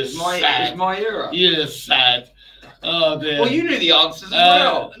he is It was my era. You're sad. Oh dear. Well, you knew the answers as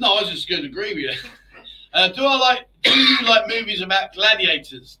well. No, I was just going to agree with you. Do you like movies about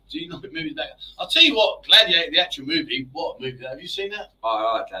gladiators? Do you like movies about? I'll tell you what, Gladiator, the actual movie. What movie? Have you seen that? Oh,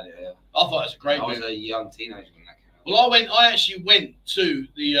 I like Gladiator. Yeah. I thought it was a great movie. I was a young teenager when that came out. Well, I actually went to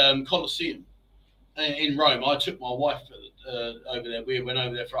the Colosseum in Rome. I took my wife over there. We went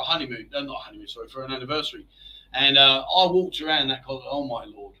over there for a honeymoon. No, not a honeymoon. Sorry, for an anniversary. And I walked around that Colosseum. Oh my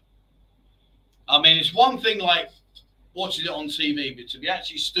lord! I mean, it's one thing like watching it on TV, but to be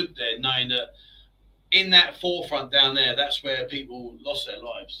actually stood there knowing that in that forefront down there, that's where people lost their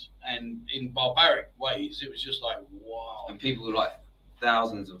lives, and in barbaric ways, it was just like wow. And people were like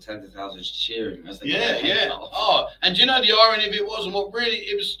thousands or tens of thousands cheering as they off. Oh, and do you know the irony of it was, and what really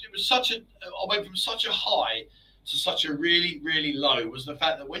it was such a. I went from such a high to such a really, really low was the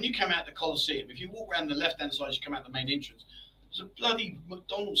fact that when you come out the Colosseum, if you walk around the left-hand side, you come out the main entrance. There's a bloody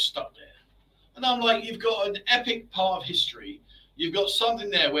McDonald's stuck there. And I'm like, you've got an epic part of history. You've got something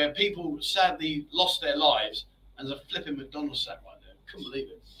there where people sadly lost their lives, and there's a flipping McDonald's sat right there. Couldn't believe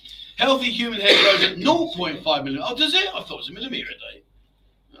it. Healthy human head grows at 0.5 millimeter. Oh, does it? I thought it was a millimetre a day.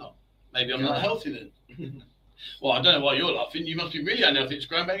 Oh, maybe I'm not healthy then. Well, I don't know why you're laughing. You must be really unhealthy. It's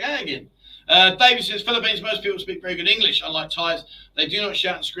growing back out again. David says, Philippines, most people speak very good English. Unlike Thais, they do not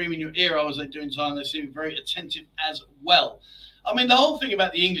shout and scream in your ear as they do in Thailand. They seem very attentive as well. I mean, the whole thing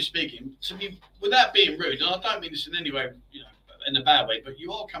about the English speaking, to me, without being rude, and I don't mean this in any way, in a bad way, but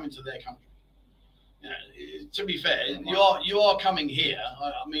you are coming to their country. To be fair, you are coming here.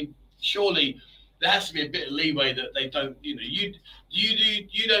 I mean, surely there has to be a bit of leeway that they don't.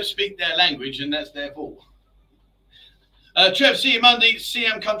 You don't speak their language, and that's their fault. Trev, see you Monday,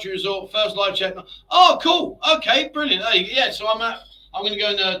 CM Country Resort, first live chat. Oh, cool. Okay, brilliant. Hey, yeah, so I'm going to go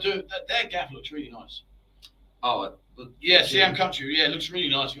and do it. Their gaff looks really nice. Oh, yeah, CM Country. Yeah, it looks really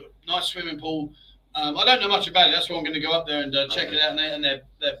nice. Got a nice swimming pool. I don't know much about it. That's why I'm going to go up there and check it out. And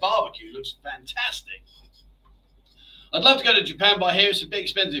their barbecue looks fantastic. I'd love to go to Japan, but I hear it's a bit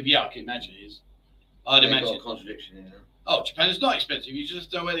expensive. Yeah, I can imagine it is. I'd imagine. Got a contradiction in there. Oh, Japan is not expensive. You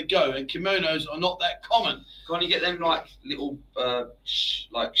just know where to go, and kimonos are not that common. Can't you get them like little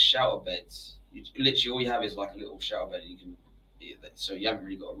like shower beds? Literally, all you have is like a little shower bed. And you can, so you haven't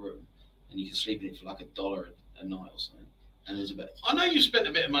really got a room, and you can sleep in it for like $1 a night or something. And there's a bit. I know you spent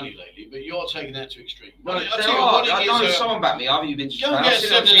a bit of money lately, but you're taking that to extreme. Well, I know someone back me. I've been to Japan. Go and get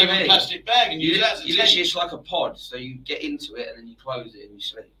a 7-Eleven plastic bag and use that. Literally, it's like a pod, so you get into it and then you close it and you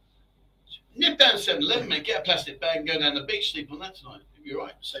sleep. Nip down 7-Eleven, mate. Get a plastic bag and go down the beach. Sleep on that tonight. You'll be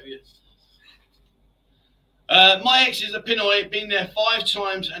right. Save you. My ex is a Pinoy. Been there 5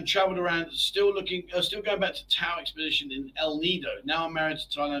 times and travelled around. Still going back to Tao expedition in El Nido. Now I'm married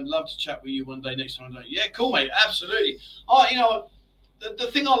to Thailand. Love to chat with you one day next time. Yeah, cool, mate. Absolutely. Oh, the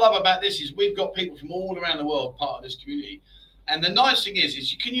thing I love about this is we've got people from all around the world part of this community. And the nice thing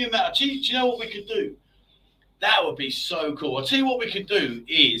is can you imagine? Do you know what we could do? That would be so cool. I'll tell you what we could do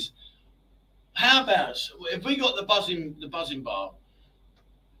is. How about if we got the buzzing bar?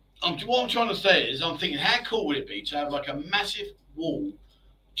 What I'm trying to say is, I'm thinking, how cool would it be to have like a massive wall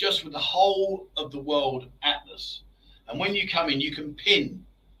just with the whole of the world atlas, and when you come in, you can pin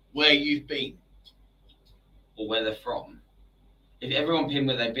where you've been or where they're from. If everyone pinned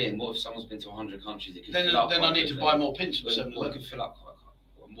where they've been, what if someone's been to 100 countries? It could then I need to buy more pins for 7-Eleven. Well, it could fill up quite.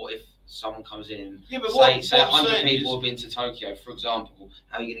 And what if someone comes in? Yeah, but say 100 people have been to Tokyo, for example.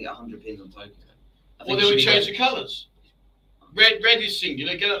 How are you going to get 100 pins on Tokyo? Well, then we change the colours. Red is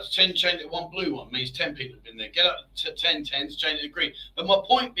singular. Get up to 10, change it to 1 blue one. Means 10 people have been there. Get up to 10 tens, change it to green. But my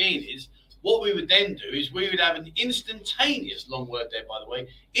point being is, what we would then do is we would have an instantaneous, long word there by the way,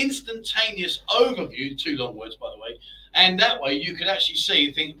 instantaneous overview, 2 long words by the way, and that way you could actually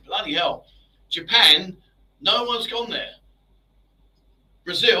see, think, bloody hell, Japan, no one's gone there.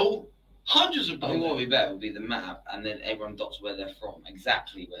 Brazil, hundreds of. I think what would be better would be the map, and then everyone dots where they're from,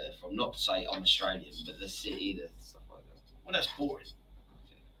 exactly where they're from. Not to say I'm Australian, but the city, the stuff like that. Well, that's boring.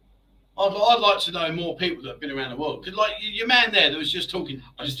 I'd like to know more people that have been around the world. Because, like, your man there that was just talking.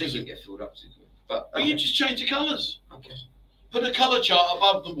 I just think it'd get filled up too quick. But you just change the colours. Okay. Put a colour chart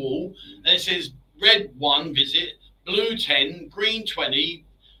above the wall, and it says red 1 visit, blue 10, green 20,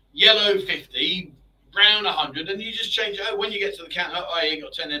 yellow 50, brown 100, and you just change it. Oh, when you get to the counter, oh, you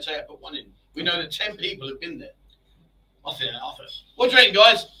got 10 there, take it, put 1 in. We know that 10 people have been there. I think. What do you reckon,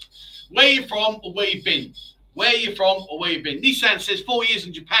 guys? Where you from or where you've been? Where you from or where you've been? Nissan says 4 years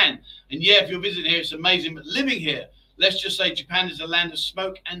in Japan. And yeah, if you're visiting here, it's amazing. But living here, let's just say Japan is a land of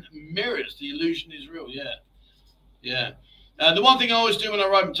smoke and mirrors. The illusion is real. Yeah. Yeah. The one thing I always do when I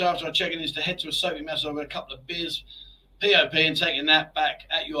arrive in after I check in is to head to a soapy massage over a couple of beers POP and taking that back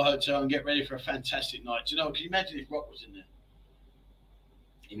at your hotel and get ready for a fantastic night. Do you know? Can you imagine if Rock was in there?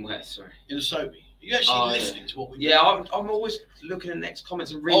 In where? Sorry. In a soapy. Are you actually listening to what we do? Yeah, I'm always looking at the next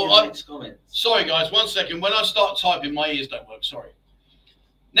comments and reading the next comments. Sorry, guys. 1 second. When I start typing, my ears don't work. Sorry.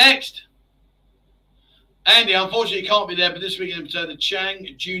 Next. Andy, unfortunately, can't be there, but this weekend the Chang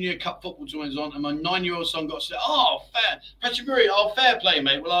Junior Cup football tournament is on, and my 9-year-old son got to say, "Oh, fair, Pachiburi, fair play,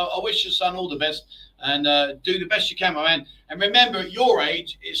 mate." Well, I wish your son all the best, and do the best you can, my man. And remember, at your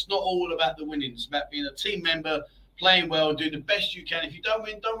age, it's not all about the winning; it's about being a team member, playing well, do the best you can. If you don't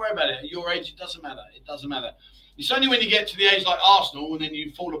win, don't worry about it. At your age, it doesn't matter. It doesn't matter. It's only when you get to the age like Arsenal and then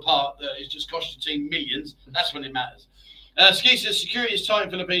you fall apart that it's just cost your team millions. That's when it matters. Ski says security is tight in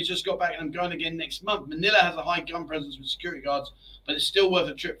Philippines. Just got back and I'm going again next month. Manila has a high gun presence with security guards, but it's still worth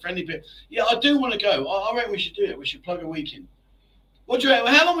a trip for any bit. Yeah, I do want to go. I reckon we should do it. We should plug a week in. What do you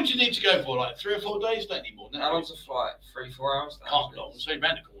reckon? How long would you need to go for? Like 3 or 4 days? Don't need more. How long's a flight? 3-4 hours? Can't long. So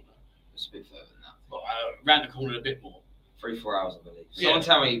round the corner. It's a bit further than that. Well, round the corner a bit more. 3-4 hours, I believe. Yeah. Someone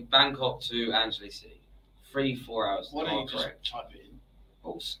tell me Bangkok to Angeles City. 3-4 hours. Why don't you just type it in?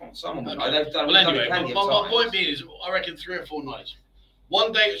 Oh, someone will. Okay. They've done, well, anyway, my point times. being is, I reckon 3 or 4 nights.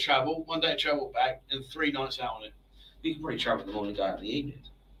 1 day to travel, 1 day to travel back, and 3 nights out on it. We can probably travel in the morning, go out in the evening.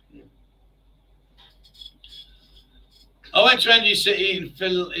 Yeah. I went to Angeles City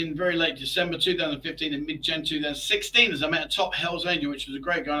in very late December 2015 and mid-Jan 2016 as I met a top Hell's Angel, which was a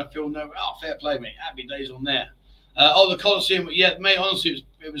great guy. I feel fair play, mate. Happy days on there. The Coliseum, yeah, mate, honestly,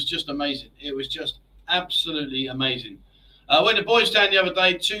 it was just amazing. It was just absolutely amazing. Went to Boys Town the other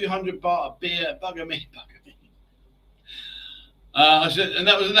day, 200 baht of beer, bugger me. I said, and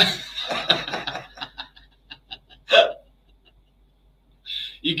that was enough.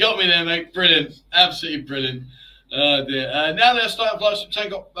 You got me there, mate. Brilliant. Absolutely brilliant. Oh, dear. Now they're starting flights from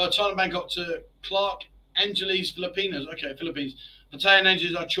Thailand, Bangkok to Clark Angeles, Filipinos. Okay, Philippines. Pattaya and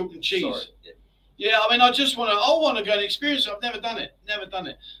Angeles are chalk and cheese. Sorry. Yeah, I mean, I want to go and experience it. I've never done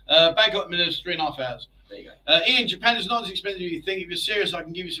it. Bangkok, minutes, 3.5 hours. There you go. Ian, Japan is not as expensive as you think. If you're serious, I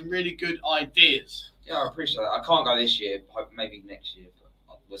can give you some really good ideas. Yeah, I appreciate that. I can't go this year. Hope maybe next year,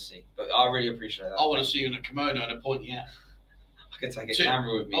 but we'll see. But I really appreciate that. I want to see you in a kimono and a pointy hat. I could take a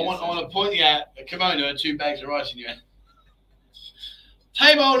camera with me. I want a pointy hat, a kimono, and 2 bags of rice in your hand.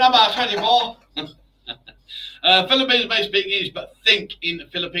 Table number 24. Philippines may speak English, but think in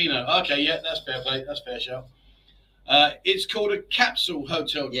Filipino. Okay, yeah, that's fair play. That's fair show. It's called a capsule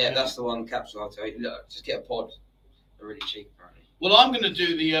hotel. Yeah, that's the one, capsule hotel. Look, just get a pod. They're really cheap, apparently. Well, I'm going to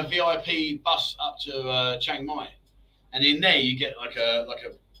do the VIP bus up to Chiang Mai, and in there you get like a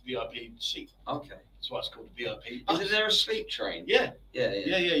VIP seat. Okay. That's why it's called a VIP bus. Isn't there a sleep train? Yeah. Yeah.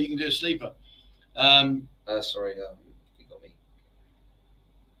 You can do a sleeper. Sorry, you got me.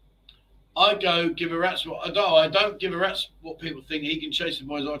 I go give a rat's what I don't give a rat's what people think. He can chase the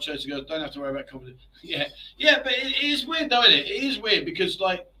boys, I'll chase the girls. Don't have to worry about competition. Yeah, but it is weird though, isn't it? It is weird because,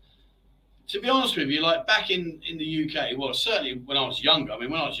 like, to be honest with you, like back in the UK, well, certainly when I was younger. I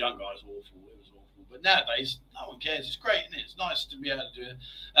mean, when I was younger, I was awful. It was awful. But nowadays, no one cares. It's great, isn't it? It's nice to be able to do it.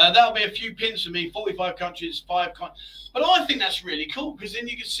 That'll be a few pins for me. 45 countries, 5 countries. But I think that's really cool because then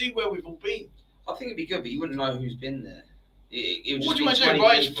you can see where we've all been. I think it'd be good, but you wouldn't know who's been there. It would What just do you want to do?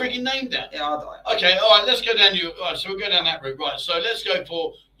 Write his freaking name down. Yeah, I don't. Okay, all right, let's go down so we'll go down that route. Right, so let's go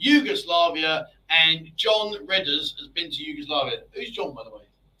for Yugoslavia, and John Redders has been to Yugoslavia. Who's John, by the way?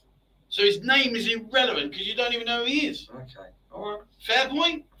 So his name is irrelevant because you don't even know who he is. Okay, all right. Fair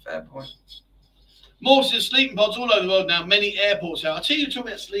point? Fair point. More says sleeping pods all over the world now. Many airports have. I'll tell you, talking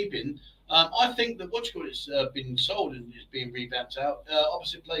about sleeping, I think that it's been sold and is being revamped out.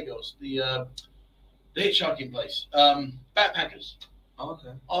 Opposite Playgirls, the hitchhiking place. Backpackers. Oh,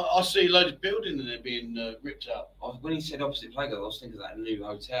 okay. I see loads of buildings and they're being ripped out. When he said opposite Playgirls, I was thinking of that new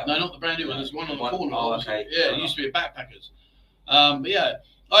hotel. No, not the brand new one. There's one on the corner. Oh, okay. Yeah, it used to be a Backpackers. But yeah,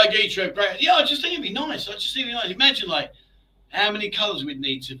 I agree, Trev. Great. Yeah, I just think it'd be nice. Imagine like how many colours we'd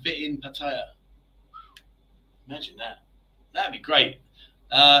need to fit in Pattaya. Imagine that. That'd be great.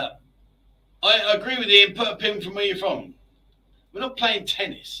 I agree with Ian. Put a pin from where you're from. We're not playing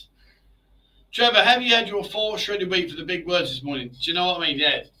tennis. Trevor, have you had your 4 shredded wheat for the big words this morning? Do you know what I mean?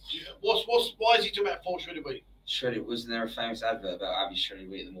 Yeah. Why is he talking about 4 shredded wheat? Shredded, wasn't there a famous advert about having shredded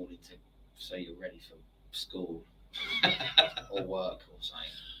wheat in the morning so you're ready for school or work or something?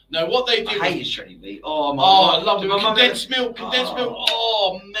 No, what they do. I hated shredded wheat. Oh, I love it. Condensed milk.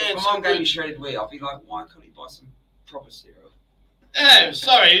 Oh, man. If my mum gave me shredded wheat, I'd be like, why can't you buy some proper cereal? Oh,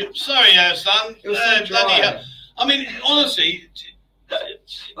 sorry, son. It was so dry. I mean, honestly.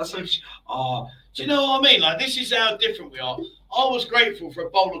 That's so. Do you know what I mean? Like, this is how different we are. I was grateful for a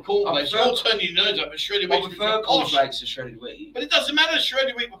bowl of cornflakes. You're turning your nerds up, but shredded wheat. I prefer cornflakes to shredded wheat. But it doesn't matter,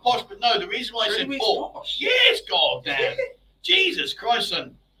 shredded wheat for posh. But no, the reason why I said posh. Yes, God damn. Jesus Christ,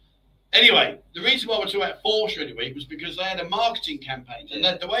 son. Anyway, the reason why we're talking about for shredded wheat was because they had a marketing campaign.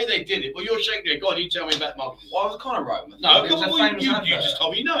 And the way they did it, well, you're shaking your head. Go on, you tell me about marketing. Well, I was kind of right with no, come on, you just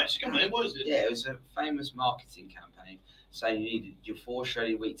told me you know it. Come on, what is it? Yeah, it was a famous marketing campaign saying you needed your 4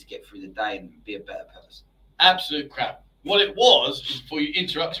 shredded wheat to get through the day and be a better person. Absolute crap. What it was, before you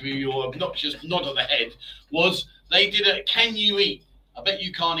interrupted me, your obnoxious nod of the head, was they did a can you eat? I bet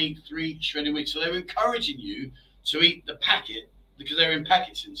you can't eat 3 shredded wheat. So they were encouraging you to eat the packet because they were in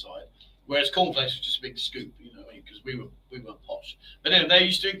packets inside. Whereas cornflakes was just a big scoop, you know, because we were posh. But then they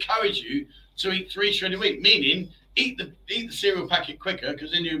used to encourage you to eat 3 shredded wheat, meaning eat the cereal packet quicker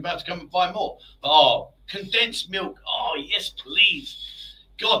because then you're about to come and buy more. Oh, condensed milk. Oh, yes, please.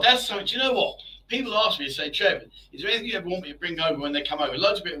 God, that's something. Do you know what? People ask me and say, Trevor, is there anything you ever want me to bring over when they come over?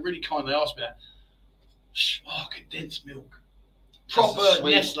 Loads of people are really kind. They ask me that. Oh, condensed milk. Proper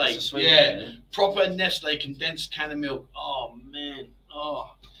Nestle. Yeah, proper Nestle condensed can of milk. Oh, man.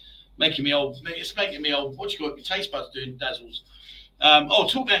 Oh. Making me old. It's making me old. What do you call it? My taste buds doing dazzles.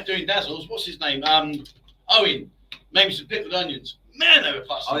 Talking about doing dazzles. What's his name? Owen. Maybe some pickled onions. Man, they were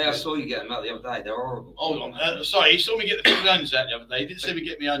fussy. Oh yeah, I saw you get them out the other day. They're horrible. Hold on. Sorry, he saw me get the pickled onions out the other day. He didn't see me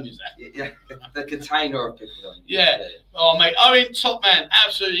get me onions out. Yeah, the container of pickled onions. Yeah. Oh mate, Owen, top man,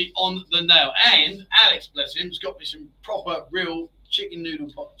 absolutely on the nail. And Alex, bless him, has got me some proper, real chicken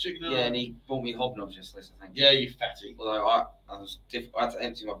noodle pot. Yeah, and he bought me hobnobs yesterday. So thank you. Yeah, you fatty. Although I had to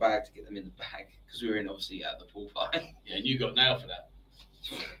empty my bag to get them in the bag because we were in obviously at the pool party. Yeah, and you got nailed for that.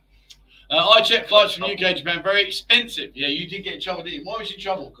 I checked flights from UK to Japan, very expensive. Yeah, you did get in trouble, didn't you? Why was you in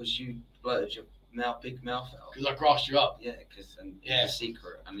trouble? Because you blurted your big mouth out. Because I grassed you up. Yeah, it's a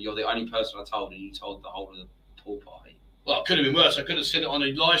secret, and you're the only person I told, and you told the whole of the pool party. Well, it could have been worse. I could have said it on a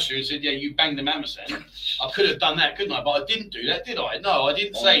live stream and said, yeah, you banged the mammosan. I could have done that, couldn't I? But I didn't do that, did I? No, I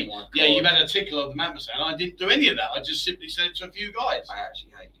didn't say, yeah, you've had a tickle of the mammosan. I didn't do any of that. I just simply said it to a few guys. I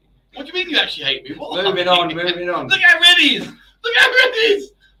actually hate you. What do you mean you actually hate me? What? Moving on. Look how red he is. Look how red he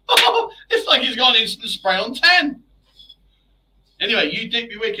is. Oh, it's like he's got instant spray on tan. Anyway, you dip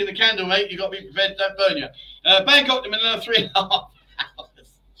your wick in the candle, mate. You've got to be prepared to burn you. Bangkok in another 3.5 hours.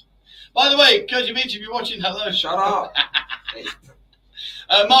 By the way, Koji Beach, if you're watching, hello. Shut up.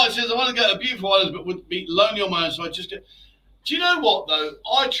 Martin says, I want to go to beautiful islands, but would be lonely on my own, so I just get... Do you know what, though?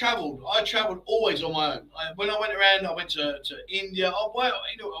 I travelled always on my own. When I went around, I went to India. I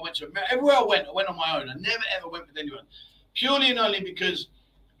went to America. Everywhere I went on my own. I never, ever went with anyone. Purely and only because,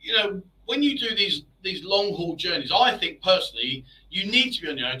 you know, when you do these long-haul journeys, I think, personally, you need to be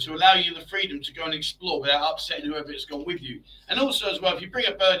on your own to allow you the freedom to go and explore without upsetting whoever has gone with you. And also, as well, if you bring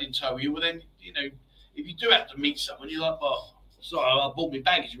a bird in tow with you, well, then, you know, if you do have to meet someone, you're like, oh, sorry, I brought my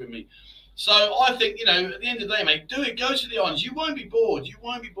baggage with me. So I think, you know, at the end of the day, mate, do it. Go to the islands. You won't be bored.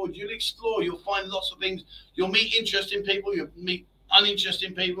 You'll explore. You'll find lots of things. You'll meet interesting people. You'll meet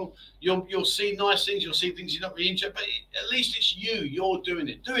uninteresting people. You'll see nice things. You'll see things you're not really interested. But at least it's you. You're doing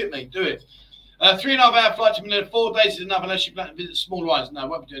it. Do it, mate. Do it. 3.5 hour flight to Manila. 4 days is enough unless you plan to visit smaller islands. No, I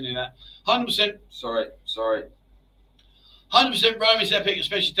won't be doing any of that. 100%. Sorry. 100% Rome is epic,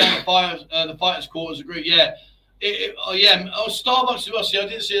 especially down the fighters' quarters. Agree. Yeah. Starbucks as well. See, I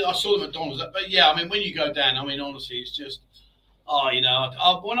didn't see it. I saw the McDonald's, but yeah, I mean, when you go down, I mean, honestly, it's just, you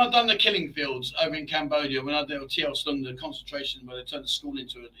know, when I've done the killing fields over in Cambodia, when I did TL Stung, the concentration where they turned the school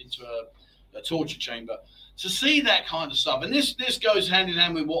into a torture chamber, to see that kind of stuff, and this goes hand in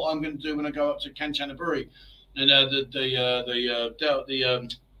hand with what I'm going to do when I go up to Kanchanaburi and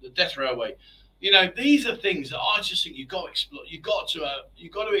the death railway. You know, these are things that I just think you've got to explore. You've got to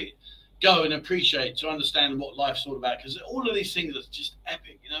go and appreciate to understand what life's all about, because all of these things are just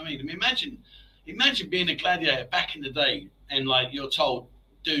epic. You know what I mean? Imagine being a gladiator back in the day, and like you're told,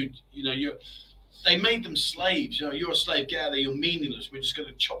 dude, you know, they made them slaves. You know, you're a slave. Get out of there. You're meaningless. We're just going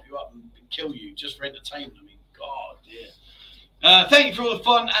to chop you up and kill you just for entertainment. I mean, God, yeah. Thank you for all the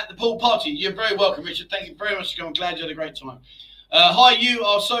fun at the pool party. You're very welcome, Richard. Thank you very much for coming. Glad you had a great time. Hi, you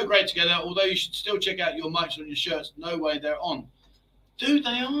are so great together. Although you should still check out your mics on your shirts. No way they're on. Dude,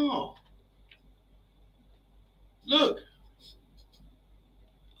 they are. Look,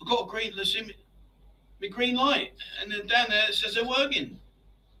 I've got a green, the green light, and then down there it says they're working.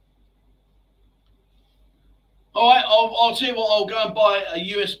 All right, I'll tell you what, I'll go and buy a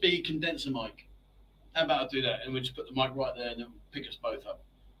USB condenser mic. How about I do that? And we'll just put the mic right there and it'll pick us both up.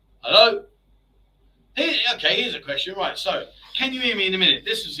 Hello? Okay, here's a question. Right, so, can you hear me in a minute?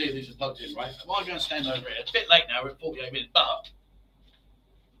 This is here, these are plugged in, right? I'm going to stand over here. It's a bit late now, we're at 48 minutes, but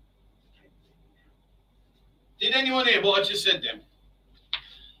Did anyone hear what I just said then?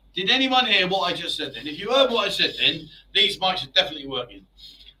 Did anyone hear what I just said then? If you heard what I said then, these mics are definitely working.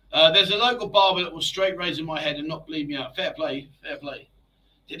 There's a local barber that will straight razor my head and not bleed me out. Fair play, fair play.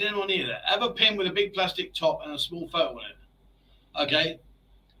 Did anyone hear that? Have a pin with a big plastic top and a small photo on it. Okay.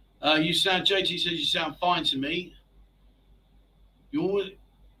 JT says you sound fine to me. You're...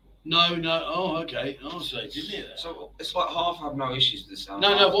 No. Oh, okay. Oh, so didn't hear that. So it's like half have no issues with the sound.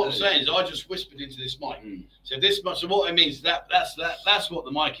 No. What I'm saying is, I just whispered into this mic. So this much. So what it means that's what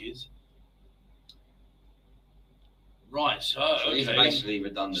the mic is. Right. So okay. These are basically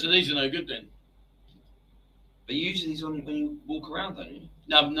redundant. So these are no good then. But you use these on when you walk around, don't you?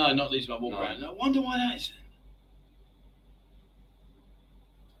 No, not these when I walk around. I wonder why that is.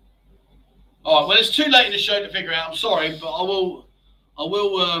 All right. Well, it's too late in the show to figure out. I'm sorry, but I will.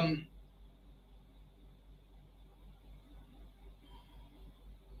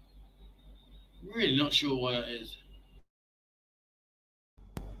 Really not sure why that is.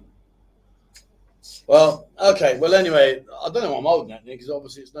 Well, okay. Well, anyway, I don't know why I'm holding that because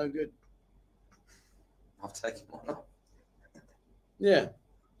obviously it's no good. I've taken one off. Yeah.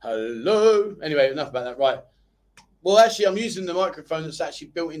 Hello. Anyway, enough about that. Right. Well, actually, I'm using the microphone that's actually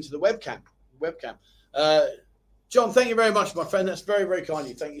built into the webcam. John, thank you very much, my friend. That's very, very kind of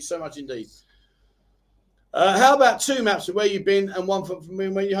you. Thank you so much indeed. How about 2 maps of where you've been and 1 from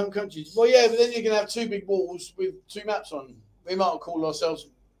where your home country? Well, yeah, but then you're going to have 2 big walls with 2 maps on. We might call ourselves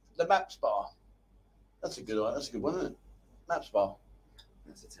the Maps Bar. That's a good one. That's a good one, isn't it? Maps Bar.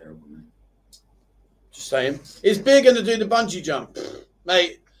 That's a terrible name. Just saying. Is Beer going to do the bungee jump?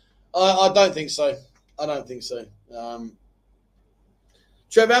 Mate, I don't think so. I don't think so.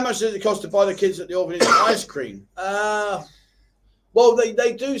 Trevor, how much does it cost to buy the kids at the orphanage ice cream? Well,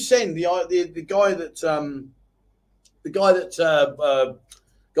 they do send the guy that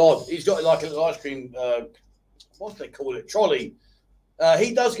God, he's got like a little ice cream. What do they call it? Trolley.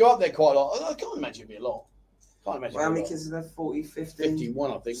 He does go up there quite a lot. I can't imagine it'd be a lot. Well, how many kids are there? 40, 50?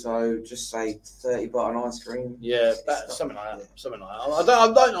 51, I think. So just say 30 baht on ice cream. Yeah, something like that. Yeah. Something like that. I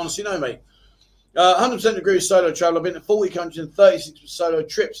don't honestly know, mate. 100% agree with solo travel. I've been to 40 countries and 36 solo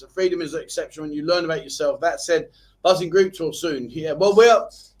trips. The freedom is exceptional when you learn about yourself. That said, buzzing group tour soon. Yeah, well, we're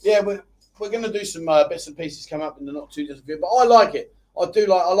going to do some bits and pieces come up in the not too distant future. But I like it. I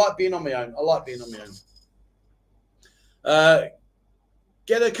like being on my own. I like being on my own.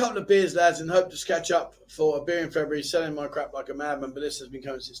 Get a couple of beers, lads, and hope to catch up for a beer in February. Selling my crap like a madman, but this has been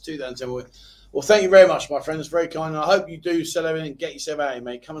coming since 2010. Well, thank you very much, my friend. It's very kind. I hope you do sell everything and get yourself out here,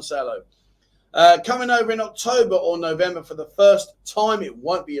 mate. Come and say hello. Coming over in October or November for the first time. It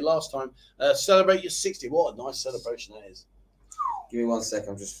won't be your last time. Celebrate your 60. What a nice celebration that is. Give me 1 second.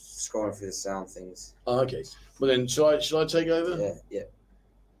 I'm just scrolling through the sound things. Oh, okay. Well, then, shall I take over? Yeah.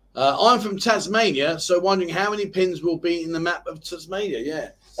 I'm from Tasmania, so wondering how many pins will be in the map of Tasmania.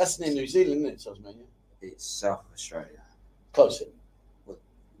 Yeah, that's near New Zealand, isn't it, Tasmania? It's South Australia. Close it.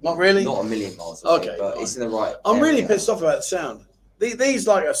 Not really? Not a million miles. Okay. But it's in the right I'm area. really pissed off about the sound. These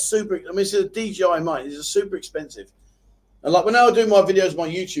like are super. I mean, it's a DJI mic. These are super expensive. And like when I do my videos, my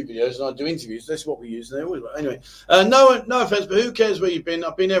YouTube videos, and I do interviews, that's what we use. And they always anyway. No offense, but who cares where you've been?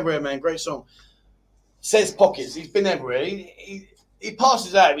 I've been everywhere, man. Great song. Says Pockets. He's been everywhere. He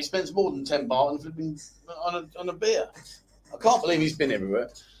passes out if he spends more than 10 baht on a beer. I can't believe he's been everywhere.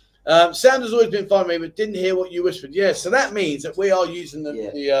 Sound has always been fine with me, but didn't hear what you whispered. Yeah, so that means that we are using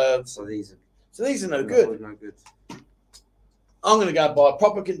So these are no good. No good. I'm going to go buy a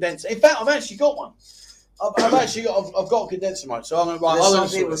proper condenser. In fact, I've actually got one. I've got a condenser mic, so I'm going to buy. Some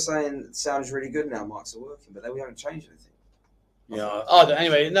people are saying it sounds really good now. Mics are working, but we haven't changed anything. Yeah.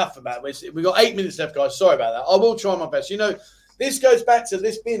 Anyway, enough about this. We've got 8 minutes left, guys. Sorry about that. I will try my best. You know, this goes back to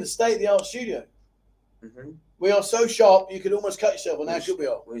this being a state-of-the-art studio. Mm-hmm. We are so sharp, you could almost cut yourself on how good we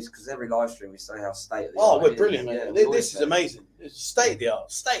are. Well, it's because every live stream we say how state-of-the-art. Oh, we're brilliant, man. This is amazing. It's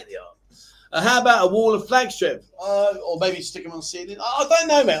state-of-the-art. State-of-the-art. How about a wall of flag strip? Or maybe stick them on the ceiling? I don't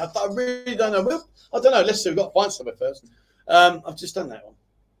know, man. I really don't know. Well, I don't know. Let's see. We've got to find something first. I've just done that one.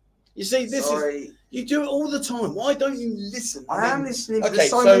 You see, you do it all the time. Why don't you listen? I am listening. Okay,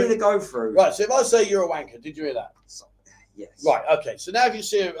 there's so many to go through. Right. So if I say you're a wanker, did you hear that? Yes. Right. Okay. So now if you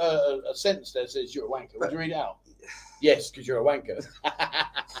see a sentence that says you're a wanker, would you read it out? Yes, because you're a wanker.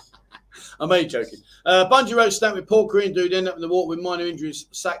 I'm only joking. Bungee rope stamp with poor Korean dude end up in the water with minor injuries.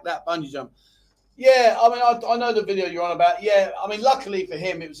 Sack that bungee jump. Yeah, I mean, I know the video you're on about. Yeah, I mean, luckily for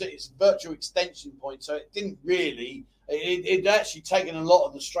him, it was at its virtual extension point, so it didn't really. It'd actually taken a lot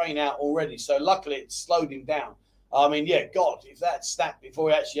of the strain out already, so luckily it slowed him down. I mean, yeah, God, if that snapped before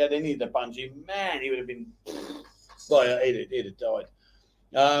he actually had any of the bungee, man, he would have been. Well, he'd have died.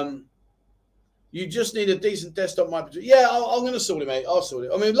 You just need a decent desktop mic. Yeah, I'm going to sort it, mate. I'll sort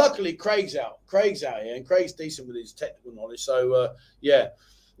it. I mean, luckily, Craig's out here, and Craig's decent with his technical knowledge. So, yeah.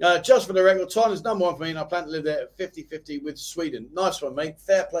 Just for the record, Thailand's number one for me, and I plan to live there at 50-50 with Sweden. Nice one, mate.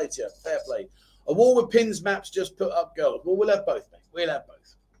 Fair play to you. Fair play. A wall with pins, maps, just put up girls. Well, we'll have both, mate. We'll have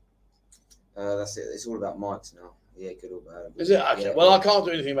both. That's it. It's all about mics now. Yeah, good or bad. Is it? Okay. Yeah, well, I can't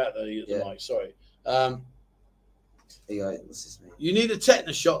do anything about the mic. Sorry. What's this mean? You need a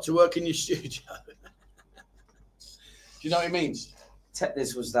tetanus shot to work in your studio. Do you know what it means?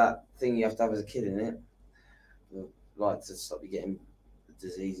 Tetanus was that thing you have to have as a kid, isn't it? Like to stop you getting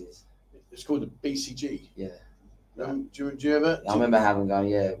diseases. It's called the BCG. Yeah. Do you ever? I remember having going,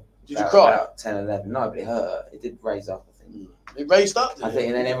 yeah. Did you cry? About 10, 11. No, but it hurt. It did raise up, I think. It raised up? I think,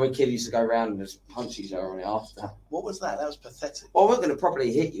 and then every kid used to go around and just punch each other on it after. What was that? That was pathetic. Well, I wasn't going to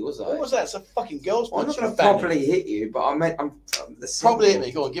properly hit you, was I? What was that? It's a fucking girl's punch. I'm not going to properly hit you, but I'm probably hit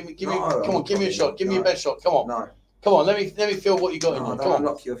me. Go on, give me a shot. Give me your best shot. Come on. No. Come on, let me feel what you got in you. Come on.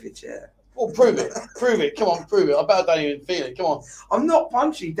 Knock you off your chair. Well, prove it. Prove it. Come on, prove it. I bet I don't even feel it. Come on. I'm not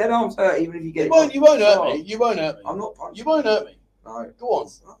punchy. Dead arms hurt even if you get it. You won't hurt me. You won't hurt me. I'm not punchy. You won't hurt me. No. Go on.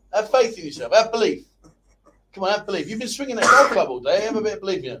 Have faith in yourself. Have belief. Come on, have belief. You've been swinging that golf club all day. Have a bit of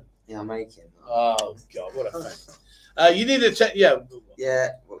belief in it. Yeah, I'm making. Oh, God, what a fan. You need to check. Yeah.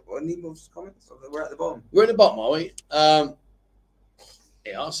 Yeah. What need more comments? We're at the bottom. We're at the bottom, are we?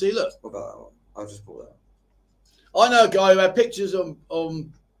 Yeah, I'll see. Look. What about that one? I'll just pull that up. I know a guy who had pictures on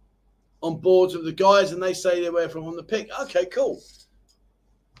boards of the guys, and they say they're where from on the pic. Okay, cool.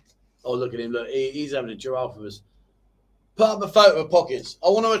 Oh, look at him. Look, he's having a giraffe with us. Put up a photo of pockets. I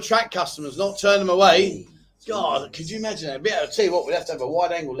want to attract customers, not turn them away. God, could you imagine that? I'll tell you what, we'd have to have a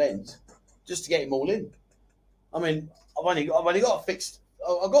wide-angle lens just to get him all in. I mean, I've only got a fixed.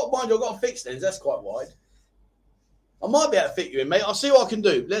 I've got a fixed lens. That's quite wide. I might be able to fit you in, mate. I'll see what I can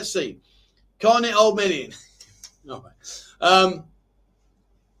do. Let's see. Can't hit old men in. All right.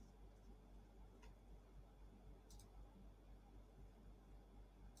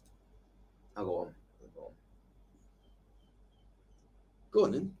 I'll go on. Go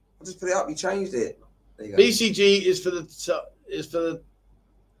on then. I'll just put it up. You changed it. There you go. BCG is for the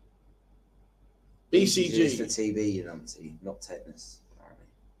BCG is for TB, you know, not tetanus. Apparently.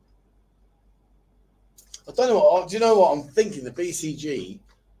 I don't know what. Do you know what I'm thinking? The BCG.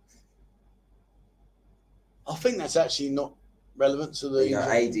 I think that's actually not relevant to the.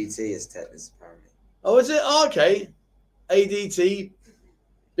 ADT is tetanus, apparently. Oh, is it? Oh, okay. ADT,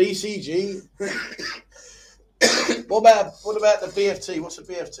 BCG. What about the BFT? What's the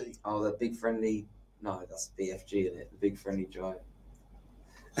BFT? Oh, the big friendly. No, that's BFG, isn't it? The big friendly giant.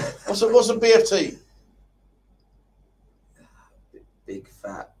 What's a BFT? Big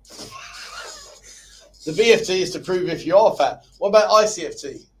fat. The BFT is to prove if you are fat. What about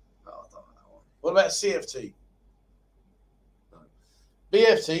ICFT? Oh, I don't know that one. What about CFT? No.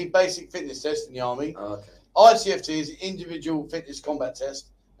 BFT, basic fitness test in the army. Oh, okay. ICFT is individual fitness combat test,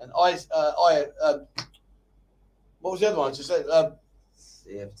 and what was the other one? Just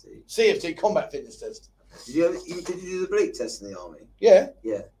CFT. CFT, combat fitness test. Did you do the bleep test in the army? Yeah.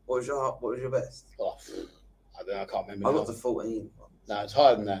 Yeah. What was your best? Oh, I don't know. I can't remember. I got the 14. No, it's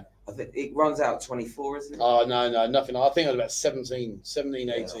higher than that. I think it runs out 24, isn't it? Oh, no, nothing. I think I was about 17,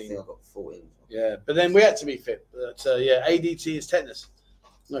 18. I think I got 14. Yeah, but then we had to be fit. But yeah, ADT is tetanus.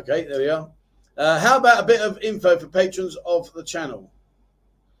 Okay, there we are. How about a bit of info for patrons of the channel?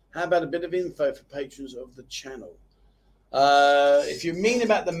 If you mean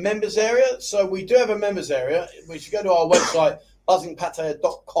about the members area, so we do have a members area. If you go to our website,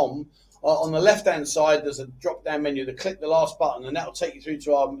 buzzingpattaya.com, on the left-hand side, there's a drop-down menu. Click the last button, and that will take you through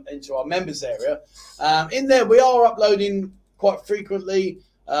to into our members area. In there, we are uploading quite frequently.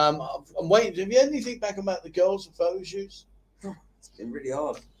 I'm waiting. Have you had anything back about the girls and photo shoots? It's been really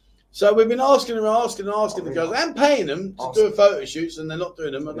hard. So we've been asking the girls and paying them to do photo shoots, and they're not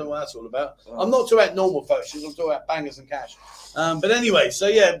doing them. I don't know what that's all about. I'm not talking about normal photo shoots. I'm talking about bangers and cash. But anyway, so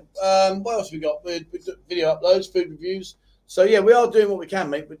yeah, what else we got? We do video uploads, food reviews. So yeah, we are doing what we can,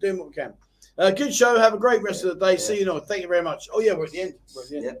 mate. We're doing what we can. Good show. Have a great rest of the day. See you now. Thank you very much. Oh yeah, we're at the end.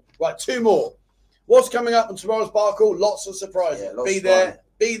 Yep. Right, 2 more. What's coming up on tomorrow's Barcall? Lots of surprises. Yeah, be there.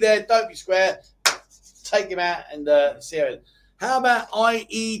 Be there. Don't be square. Take him out and see how it is. How about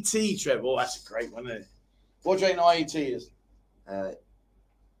IET, Trevor? Oh, that's a great one, isn't it? What do you think IET is?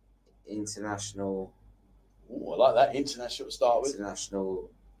 International. Oh, I like that. International to start with. International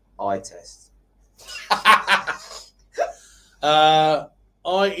eye test.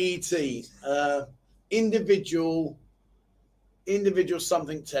 IET. Individual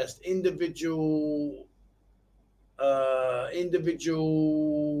something test. Individual.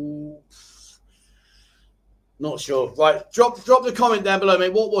 Not sure. Right, drop the comment down below,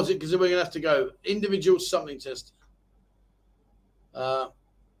 mate. What was it? Because we're going to have to go. Individual something test.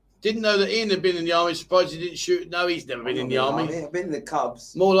 Didn't know that Ian had been in the army. Surprised he didn't shoot. No, he's never been in the army. I've been in the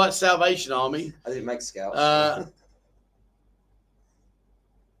Cubs. More like Salvation Army. I didn't make scouts.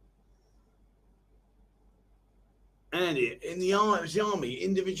 Andy, in the army, it was the army.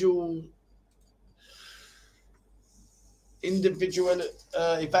 Individual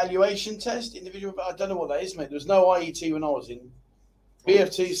evaluation test. Individual. I don't know what that is, mate. There was no IET when I was in.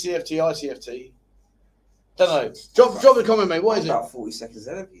 BFT, CFT, ICFT. Don't know. Drop the comment, mate. What is it? About 40 seconds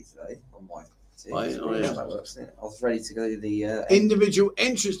ahead of you today on my team. That works, isn't it? I was ready to go to the individual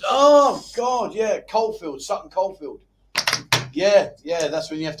interest. Oh God, yeah, Sutton Coldfield. Yeah, that's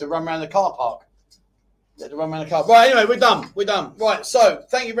when you have to run around the car park. You have to run around the car. Right, anyway, we're done. Right, so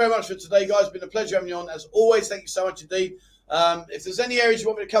thank you very much for today, guys. It's been a pleasure having you on. As always, thank you so much indeed. If there's any areas you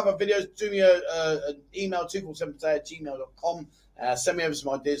want me to cover videos, do me an email, 247@gmail.com. Send me over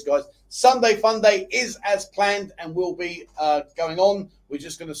some ideas, guys. Sunday Fun Day is as planned and will be going on. We're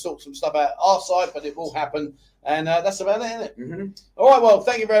just going to sort some stuff out our side, but it will happen. And that's about it, isn't it? Mm-hmm. All right, well,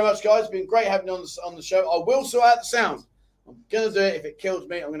 thank you very much, guys. It's been great having you on the show. I will sort out the sound. I'm going to do it. If it kills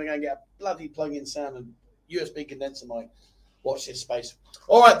me, I'm going to go and get a bloody plug-in sound and USB condenser mic. Watch this space.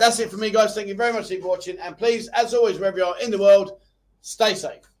 All right, that's it for me, guys. Thank you very much for watching. And please, as always, wherever you are in the world, stay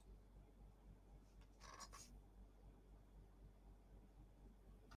safe.